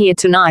one here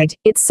tonight,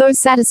 it's so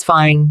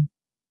satisfying.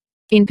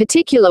 In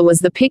particular was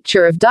the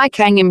picture of Dai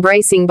Kang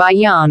embracing Bai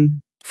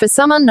Yan. For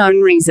some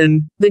unknown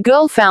reason, the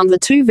girl found the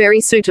two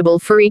very suitable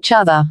for each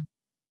other.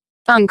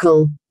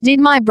 Uncle, did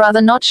my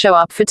brother not show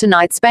up for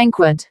tonight's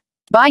banquet?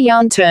 Bai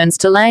Yan turns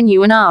to Lan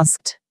Yu and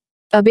asked.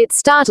 A bit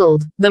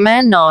startled, the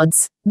man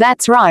nods.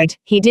 That's right,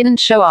 he didn't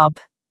show up.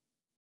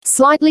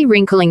 Slightly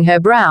wrinkling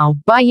her brow,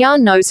 Bai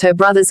Yan knows her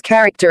brother's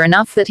character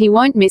enough that he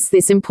won't miss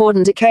this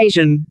important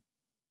occasion.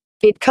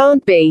 It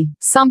can't be,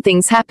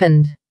 something's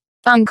happened.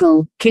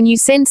 Uncle, can you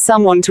send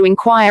someone to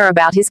inquire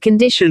about his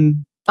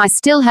condition? I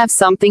still have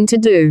something to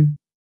do.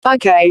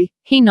 Okay,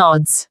 he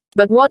nods.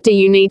 But what do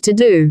you need to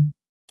do?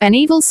 An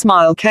evil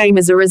smile came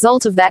as a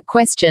result of that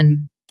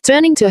question.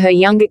 Turning to her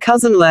younger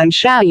cousin Lan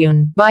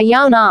Xiaoyun, Bai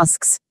Yan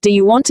asks, do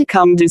you want to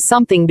come do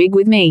something big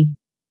with me?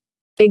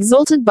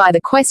 Exalted by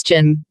the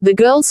question, the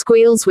girl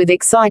squeals with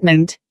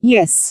excitement,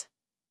 yes.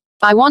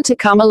 I want to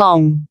come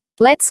along.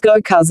 Let's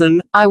go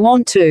cousin, I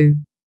want to.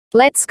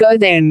 Let's go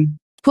then.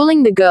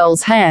 Pulling the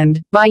girl's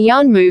hand, Bai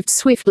Yan moved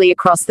swiftly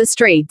across the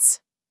streets.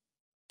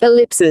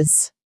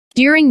 Ellipsis.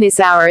 During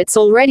this hour it's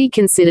already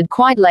considered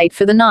quite late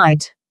for the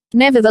night.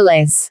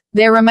 Nevertheless,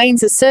 there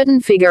remains a certain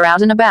figure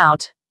out and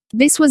about.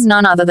 This was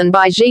none other than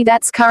Bai Ji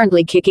that's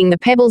currently kicking the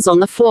pebbles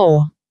on the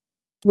floor.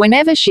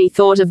 Whenever she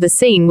thought of the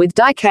scene with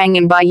Dai Kang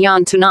and Bai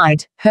Yan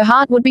tonight, her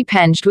heart would be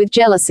panged with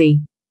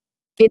jealousy.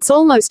 It's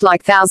almost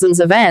like thousands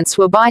of ants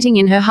were biting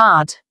in her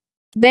heart.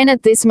 Then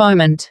at this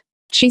moment,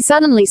 she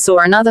suddenly saw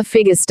another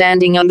figure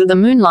standing under the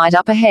moonlight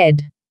up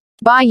ahead.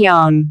 Bai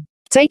Yan.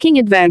 Taking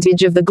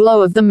advantage of the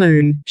glow of the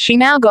moon, she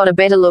now got a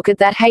better look at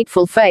that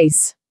hateful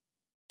face.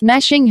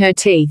 Gnashing her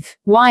teeth,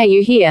 why are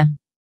you here?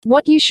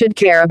 What you should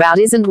care about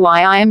isn't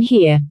why I am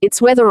here,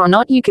 it's whether or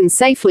not you can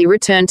safely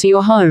return to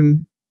your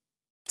home.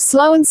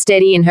 Slow and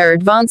steady in her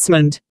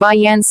advancement, Bai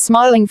Yan's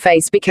smiling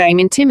face became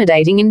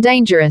intimidating and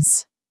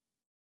dangerous.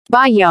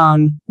 Bai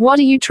Yan, what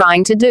are you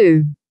trying to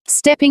do?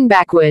 Stepping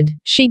backward,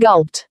 she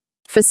gulped.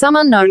 For some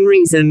unknown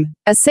reason,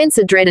 a sense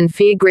of dread and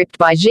fear gripped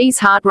Bai Ji's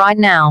heart right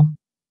now.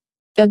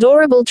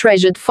 Adorable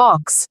treasured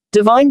fox,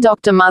 divine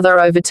doctor mother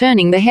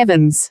overturning the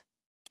heavens.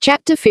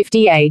 Chapter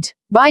 58.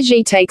 Bai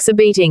Ji takes a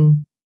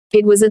beating.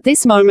 It was at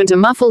this moment a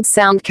muffled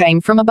sound came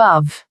from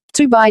above.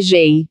 To Bai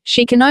Ji,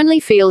 she can only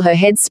feel her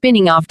head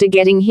spinning after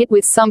getting hit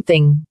with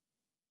something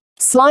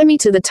slimy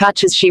to the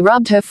touch as she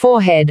rubbed her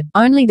forehead,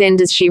 only then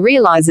does she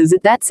realizes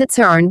that's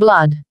her own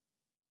blood.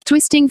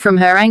 Twisting from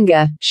her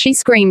anger, she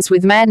screams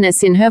with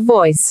madness in her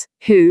voice,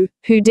 Who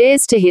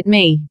dares to hit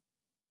me?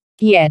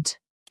 Yet,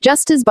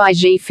 just as Bai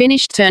Ji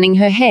finished turning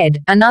her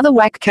head, another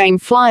whack came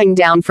flying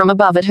down from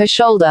above at her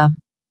shoulder.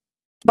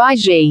 Bai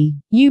Ji,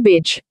 you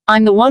bitch,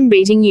 I'm the one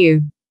beating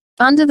you.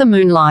 Under the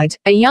moonlight,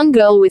 a young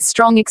girl with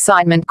strong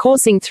excitement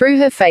coursing through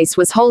her face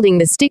was holding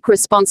the stick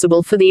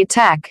responsible for the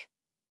attack.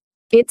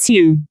 It's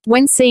you.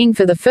 When seeing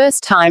for the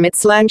first time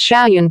its Lan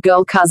Xiaoyun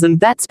girl cousin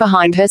that's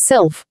behind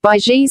herself, Bai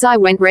Ji's eye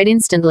went red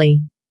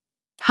instantly.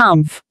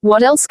 Humph,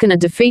 what else can a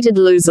defeated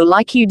loser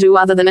like you do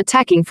other than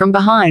attacking from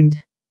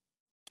behind?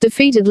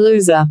 Defeated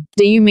loser,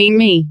 do you mean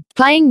me?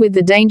 Playing with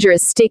the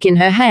dangerous stick in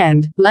her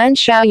hand, Lan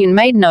Xiaoyun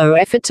made no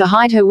effort to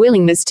hide her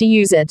willingness to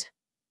use it.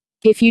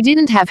 If you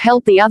didn't have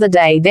help the other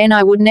day then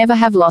I would never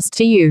have lost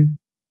to you.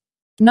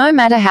 No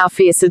matter how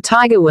fierce a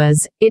tiger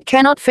was, it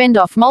cannot fend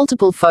off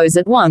multiple foes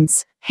at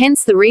once,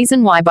 hence the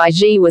reason why Bai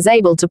Ji was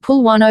able to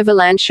pull one over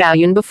Lan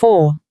Xiaoyun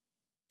before.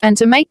 And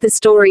to make the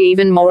story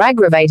even more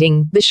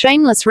aggravating, the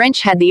shameless wrench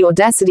had the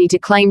audacity to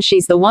claim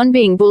she's the one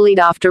being bullied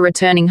after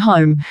returning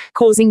home,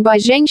 causing Bai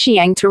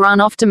Zhengxiang to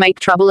run off to make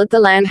trouble at the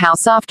land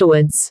house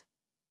afterwards.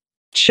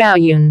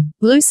 Xiaoyun,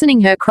 loosening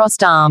her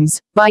crossed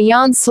arms, Bai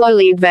Yan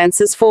slowly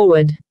advances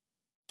forward.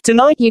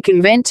 Tonight you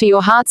can vent to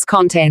your heart's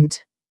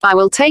content. I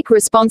will take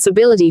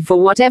responsibility for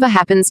whatever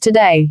happens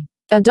today.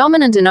 A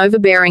dominant and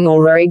overbearing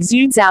aura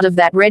exudes out of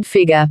that red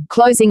figure,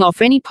 closing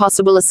off any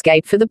possible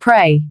escape for the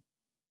prey.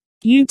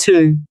 You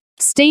too.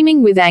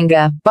 Steaming with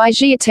anger,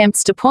 Baiji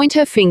attempts to point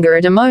her finger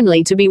at him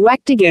only to be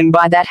whacked again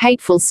by that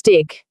hateful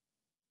stick.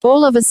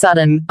 All of a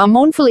sudden, a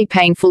mournfully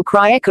painful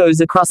cry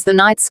echoes across the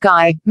night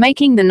sky,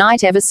 making the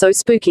night ever so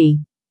spooky.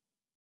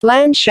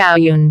 Lan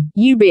Xiaoyun,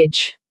 you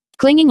bitch.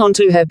 Clinging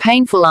onto her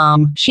painful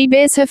arm, she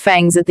bares her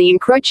fangs at the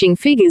encroaching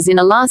figures in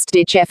a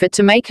last-ditch effort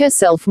to make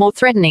herself more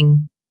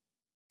threatening.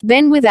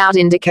 Then without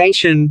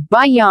indication,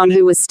 Bai Yan,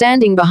 who was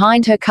standing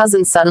behind her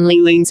cousin, suddenly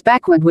leans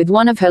backward with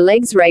one of her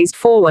legs raised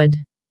forward.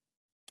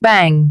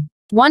 Bang!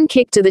 One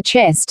kick to the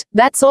chest,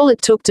 that's all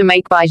it took to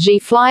make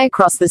Baiji fly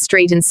across the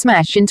street and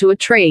smash into a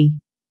tree.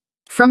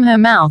 From her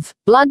mouth,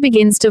 blood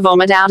begins to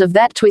vomit out of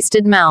that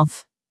twisted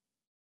mouth.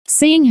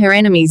 Seeing her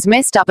enemy's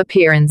messed up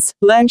appearance,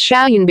 Lan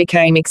Xiaoyun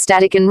became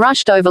ecstatic and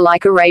rushed over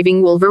like a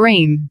raving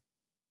wolverine.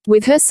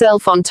 With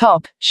herself on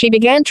top, she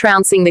began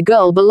trouncing the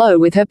girl below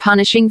with her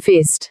punishing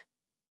fist.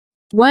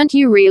 Weren't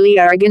you really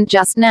arrogant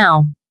just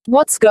now?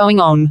 What's going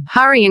on?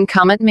 Hurry and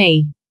come at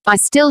me. I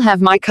still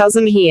have my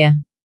cousin here.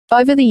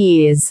 Over the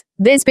years,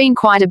 there's been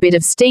quite a bit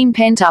of steam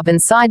pent up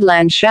inside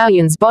Lan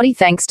Xiaoyun's body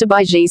thanks to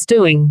Baiji's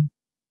doing.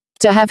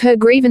 To have her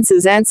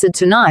grievances answered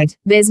tonight,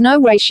 there's no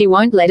way she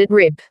won't let it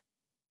rip.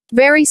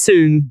 Very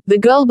soon, the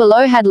girl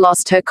below had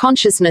lost her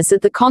consciousness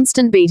at the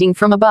constant beating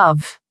from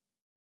above.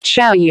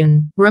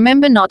 Xiaoyun,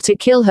 remember not to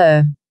kill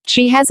her.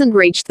 She hasn't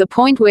reached the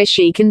point where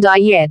she can die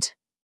yet.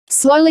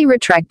 Slowly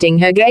retracting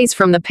her gaze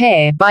from the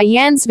pair, Bai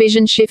Yan's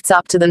vision shifts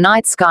up to the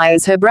night sky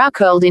as her brow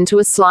curled into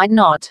a slight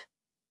knot.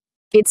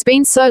 It's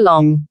been so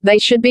long, they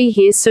should be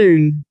here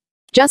soon.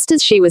 Just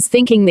as she was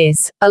thinking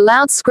this, a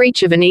loud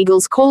screech of an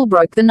eagle's call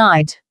broke the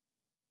night.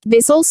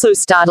 This also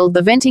startled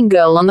the venting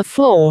girl on the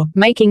floor,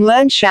 making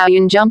Lan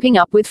Xiaoyun jumping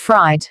up with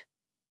fright.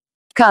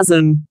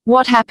 Cousin,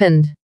 what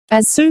happened?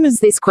 As soon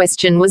as this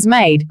question was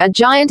made, a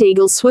giant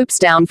eagle swoops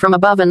down from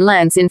above and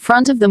lands in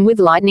front of them with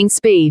lightning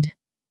speed.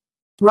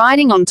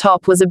 Riding on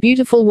top was a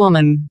beautiful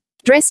woman.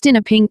 Dressed in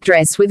a pink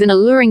dress with an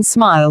alluring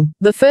smile,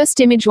 the first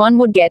image one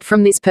would get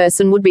from this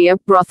person would be a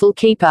brothel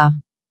keeper.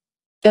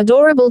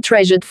 Adorable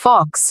treasured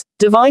fox,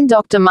 divine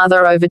Dr.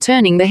 Mother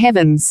overturning the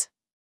heavens.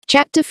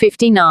 Chapter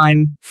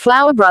 59,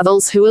 Flower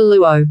Brothels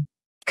Hualuo.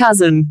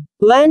 Cousin.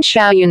 Lan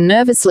Xiaoyun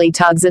nervously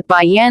tugs at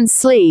Bai Yan's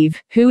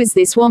sleeve. Who is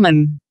this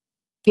woman?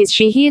 Is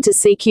she here to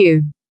seek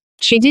you?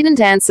 She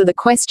didn't answer the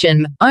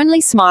question,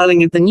 only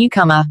smiling at the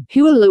newcomer.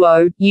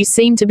 Hualuo, you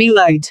seem to be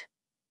late.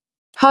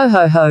 Ho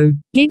ho ho.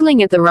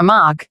 Giggling at the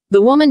remark,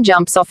 the woman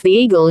jumps off the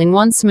eagle in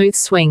one smooth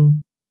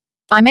swing.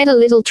 I met a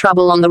little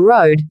trouble on the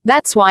road,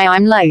 that's why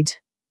I'm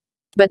late.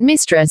 But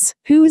mistress,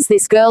 who is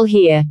this girl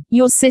here?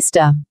 Your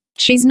sister.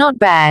 She's not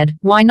bad,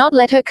 why not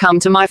let her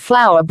come to my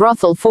flower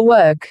brothel for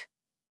work?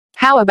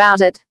 How about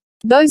it?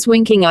 Those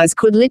winking eyes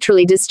could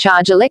literally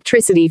discharge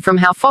electricity from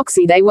how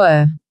foxy they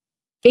were.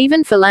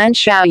 Even for Lan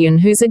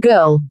Xiaoyun, who's a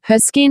girl, her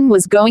skin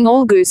was going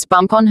all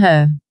goosebump on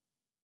her.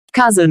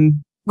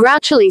 Cousin.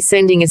 Grouchily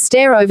sending a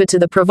stare over to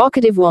the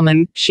provocative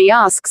woman, she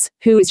asks,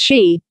 who is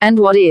she, and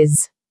what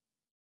is?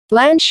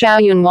 Lan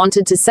Xiaoyun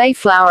wanted to say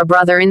flower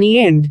brother in the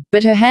end,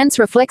 but her hands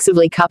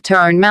reflexively cupped her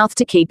own mouth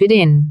to keep it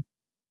in.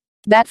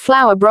 That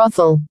flower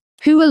brothel.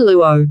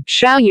 Hualuo,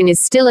 Xiaoyun is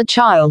still a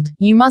child,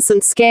 you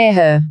mustn't scare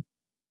her.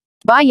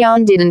 Bai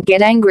Yan didn't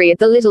get angry at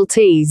the little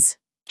tease.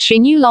 She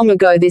knew long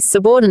ago this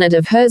subordinate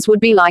of hers would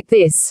be like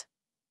this.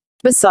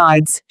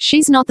 Besides,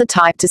 she's not the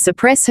type to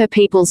suppress her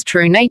people's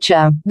true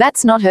nature,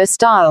 that's not her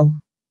style.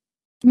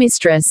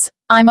 Mistress,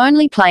 I'm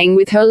only playing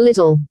with her a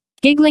little.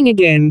 Giggling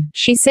again,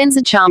 she sends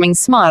a charming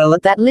smile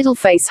at that little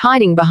face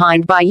hiding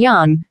behind Bai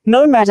Yan.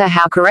 No matter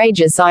how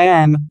courageous I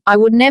am, I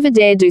would never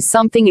dare do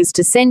something as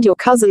to send your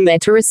cousin there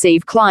to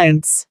receive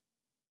clients.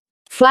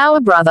 Flower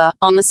brother,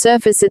 on the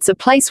surface it's a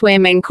place where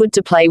men could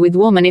to play with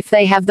women if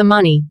they have the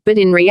money, but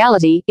in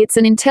reality, it's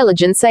an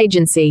intelligence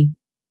agency.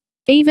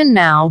 Even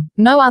now,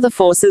 no other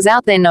forces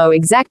out there know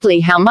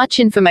exactly how much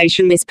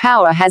information this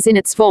power has in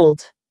its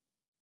vault.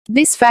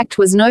 This fact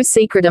was no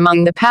secret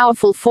among the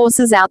powerful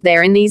forces out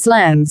there in these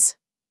lands.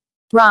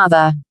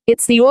 Rather,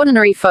 it's the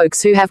ordinary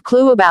folks who have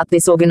clue about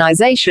this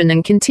organization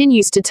and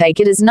continues to take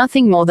it as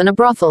nothing more than a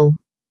brothel.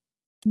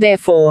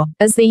 Therefore,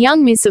 as the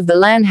young miss of the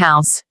Lan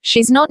house,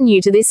 she's not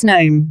new to this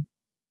name.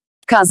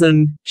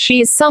 Cousin,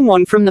 she is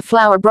someone from the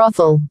flower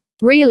brothel.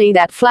 Really,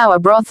 that flower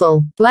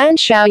brothel? Lan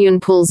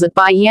Xiaoyun pulls at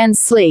Bai Yan's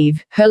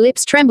sleeve, her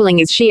lips trembling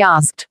as she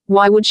asked,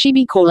 why would she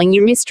be calling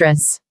you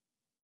mistress?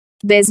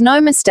 There's no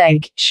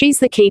mistake, she's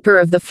the keeper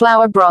of the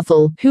flower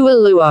brothel,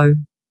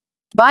 Hualuo.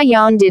 Bai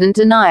Yan didn't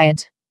deny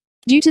it.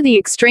 Due to the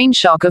extreme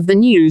shock of the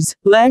news,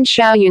 Lan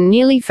Xiaoyun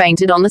nearly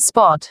fainted on the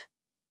spot.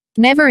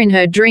 Never in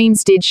her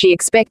dreams did she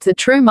expect the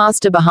true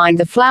master behind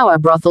the flower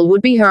brothel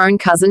would be her own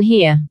cousin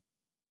here.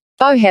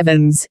 Oh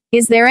heavens,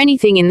 is there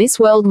anything in this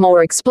world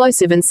more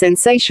explosive and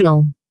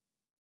sensational?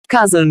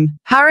 Cousin,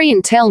 hurry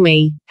and tell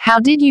me, how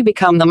did you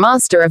become the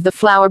master of the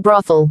flower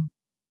brothel?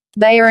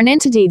 They are an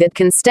entity that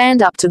can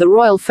stand up to the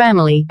royal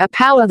family, a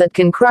power that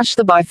can crush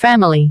the Bai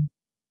family.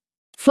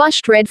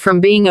 Flushed red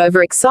from being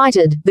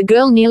overexcited, the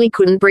girl nearly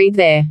couldn't breathe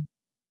there.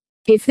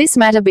 If this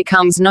matter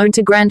becomes known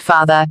to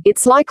grandfather,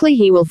 it's likely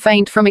he will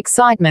faint from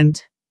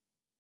excitement.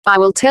 I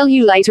will tell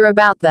you later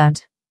about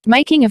that.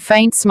 Making a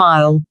faint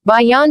smile, Bai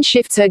Yan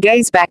shifts her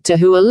gaze back to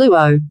Hua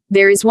Luo.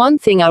 There is one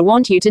thing I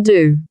want you to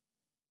do.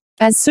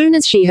 As soon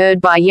as she heard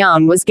Bai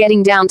Yan was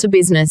getting down to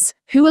business,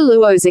 Hua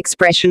Luo's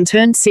expression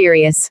turned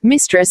serious.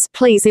 Mistress,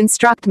 please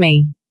instruct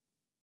me.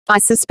 I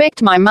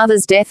suspect my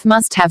mother's death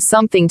must have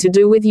something to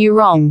do with you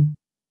wrong.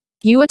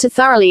 You are to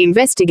thoroughly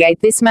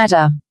investigate this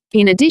matter.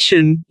 In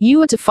addition,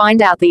 you are to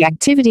find out the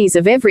activities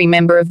of every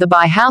member of the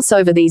Bai house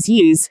over these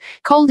years,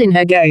 cold in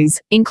her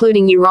gaze,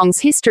 including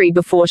Yurong's history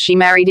before she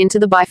married into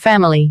the Bai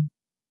family.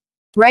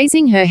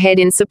 Raising her head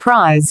in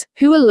surprise,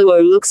 Hua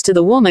Luo looks to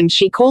the woman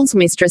she calls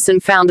mistress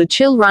and found a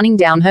chill running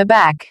down her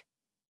back.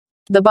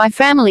 The Bai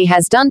family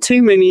has done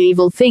too many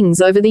evil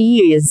things over the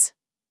years.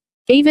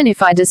 Even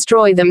if I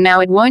destroy them now,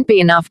 it won't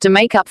be enough to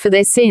make up for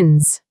their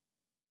sins.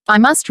 I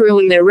must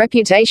ruin their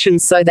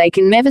reputations so they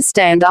can never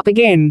stand up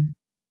again.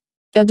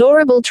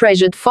 Adorable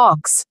treasured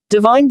fox,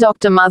 divine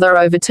doctor mother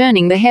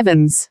overturning the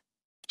heavens.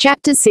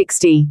 Chapter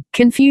 60,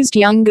 confused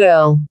young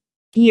girl.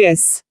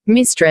 Yes,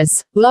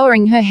 mistress,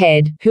 lowering her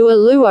head, Hua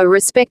Luo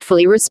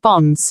respectfully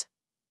responds.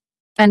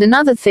 And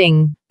another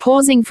thing,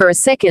 pausing for a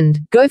second,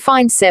 go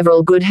find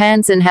several good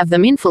hands and have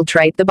them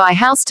infiltrate the Bai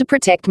house to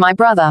protect my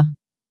brother.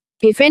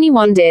 If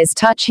anyone dares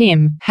touch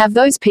him, have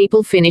those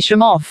people finish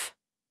him off.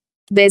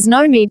 There's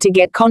no need to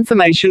get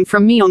confirmation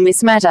from me on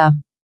this matter.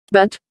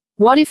 But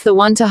what if the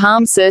one to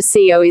harm Sir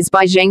Xiao is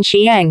Bai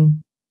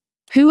Zhengxiang?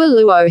 Hua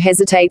Luo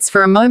hesitates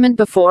for a moment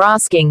before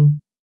asking.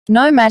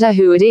 No matter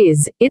who it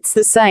is, it's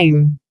the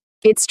same.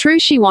 It's true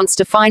she wants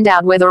to find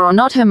out whether or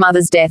not her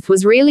mother's death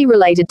was really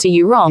related to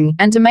Yurong,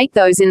 and to make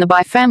those in the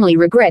Bai family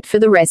regret for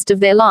the rest of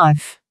their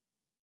life.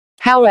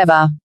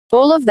 However,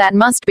 all of that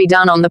must be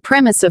done on the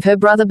premise of her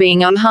brother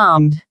being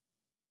unharmed.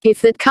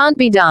 If that can't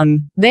be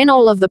done, then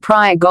all of the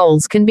prior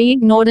goals can be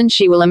ignored and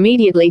she will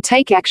immediately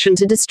take action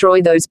to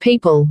destroy those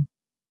people.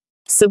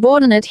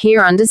 Subordinate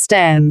here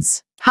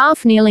understands.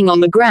 Half kneeling on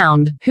the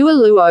ground, Hua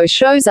Luo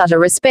shows utter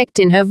respect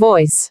in her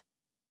voice.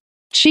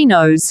 She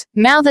knows,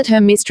 now that her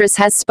mistress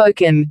has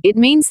spoken, it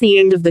means the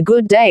end of the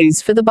good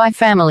days for the Bai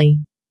family.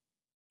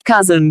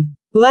 Cousin.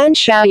 Lan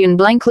Xiaoyun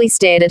blankly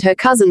stared at her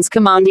cousin's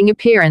commanding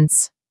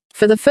appearance.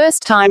 For the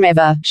first time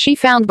ever, she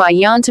found Bai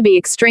Yan to be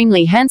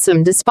extremely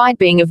handsome despite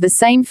being of the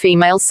same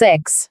female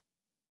sex.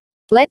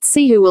 Let's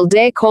see who will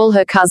dare call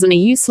her cousin a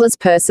useless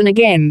person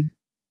again.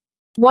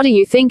 What are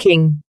you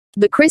thinking?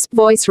 The crisp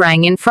voice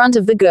rang in front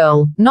of the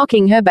girl,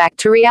 knocking her back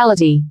to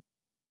reality.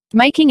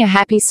 Making a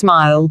happy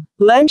smile,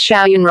 Lan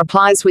Xiaoyun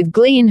replies with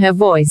glee in her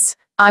voice,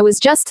 I was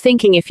just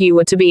thinking if you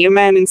were to be a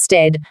man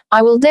instead,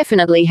 I will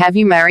definitely have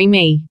you marry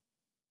me.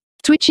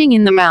 Twitching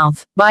in the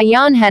mouth, Bai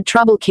Yan had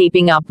trouble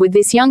keeping up with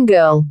this young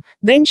girl.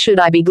 Then should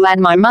I be glad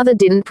my mother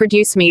didn't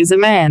produce me as a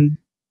man?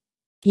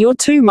 You're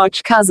too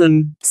much,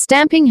 cousin.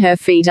 Stamping her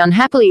feet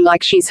unhappily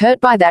like she's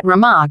hurt by that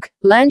remark,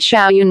 Lan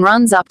Xiaoyun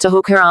runs up to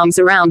hook her arms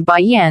around Bai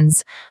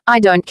Yan's. I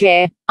don't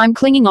care, I'm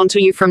clinging on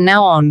to you from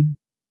now on.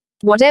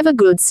 Whatever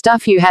good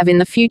stuff you have in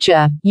the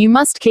future, you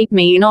must keep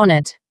me in on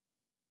it.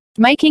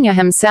 Making a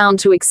hem sound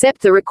to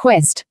accept the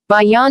request,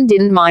 Bai Yan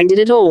didn't mind it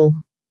at all.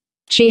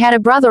 She had a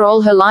brother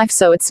all her life,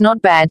 so it's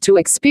not bad to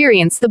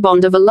experience the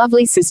bond of a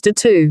lovely sister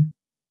too.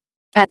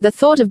 At the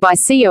thought of Bai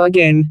Xiao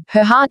again,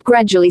 her heart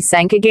gradually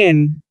sank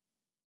again.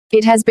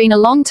 It has been a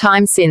long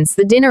time since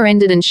the dinner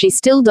ended and she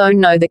still don't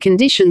know the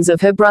conditions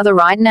of her brother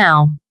right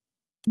now.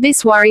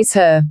 This worries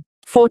her.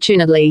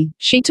 Fortunately,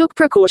 she took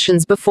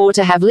precautions before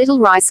to have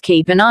little Rice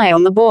keep an eye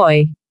on the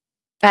boy.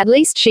 At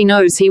least she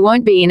knows he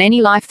won't be in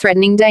any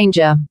life-threatening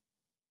danger.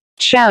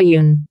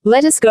 Xiaoyun,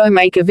 let us go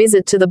make a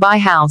visit to the Bai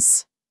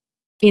house.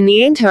 In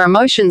the end her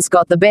emotions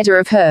got the better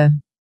of her.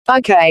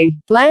 Okay,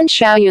 Lan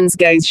Xiaoyun's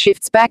gaze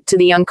shifts back to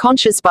the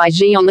unconscious Bai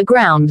Ji on the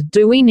ground.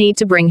 Do we need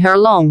to bring her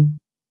along?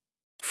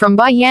 From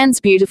Bai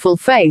Yan's beautiful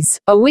face,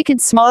 a wicked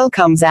smile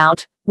comes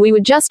out. We were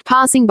just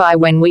passing by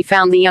when we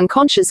found the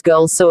unconscious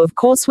girl, so of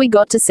course we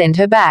got to send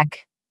her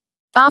back.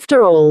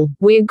 After all,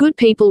 we're good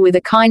people with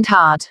a kind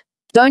heart.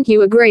 Don't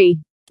you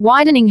agree?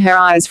 Widening her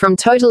eyes from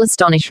total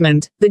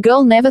astonishment, the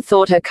girl never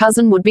thought her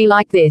cousin would be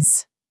like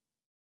this.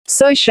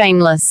 So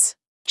shameless.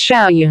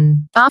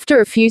 Xiaoyun. After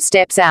a few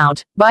steps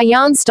out, Bai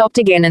Yan stopped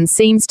again and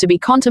seems to be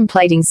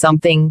contemplating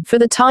something. For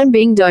the time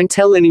being, don't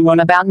tell anyone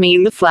about me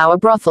in the flower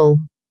brothel.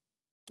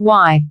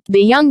 Why?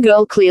 The young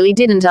girl clearly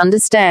didn't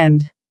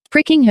understand.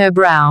 Pricking her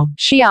brow,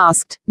 she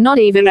asked, not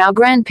even our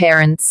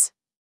grandparents.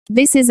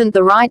 This isn't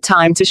the right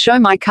time to show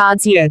my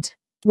cards yet.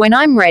 When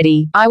I'm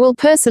ready, I will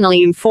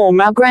personally inform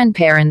our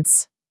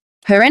grandparents.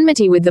 Her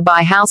enmity with the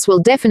Bai house will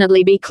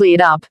definitely be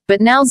cleared up,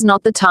 but now's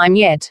not the time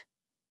yet.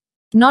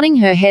 Nodding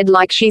her head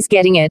like she's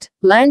getting it,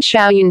 Lan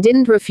Xiaoyun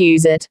didn't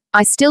refuse it.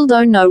 I still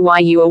don't know why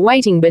you are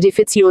waiting, but if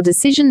it's your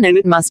decision then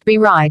it must be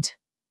right.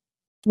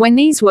 When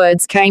these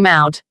words came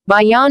out,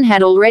 Bai Yan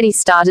had already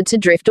started to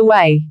drift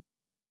away.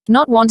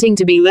 Not wanting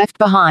to be left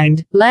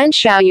behind, Lan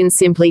Xiaoyun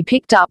simply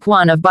picked up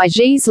one of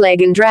Baiji's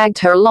leg and dragged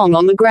her along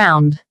on the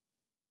ground.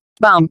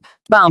 Bump,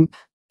 bump.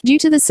 Due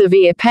to the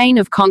severe pain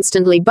of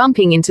constantly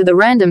bumping into the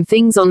random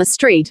things on the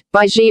street,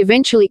 Baiji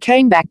eventually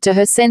came back to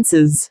her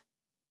senses.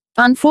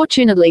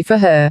 Unfortunately for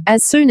her,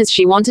 as soon as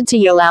she wanted to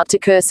yell out to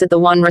curse at the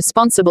one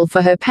responsible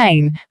for her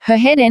pain, her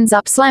head ends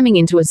up slamming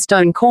into a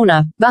stone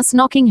corner, thus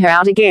knocking her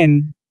out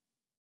again.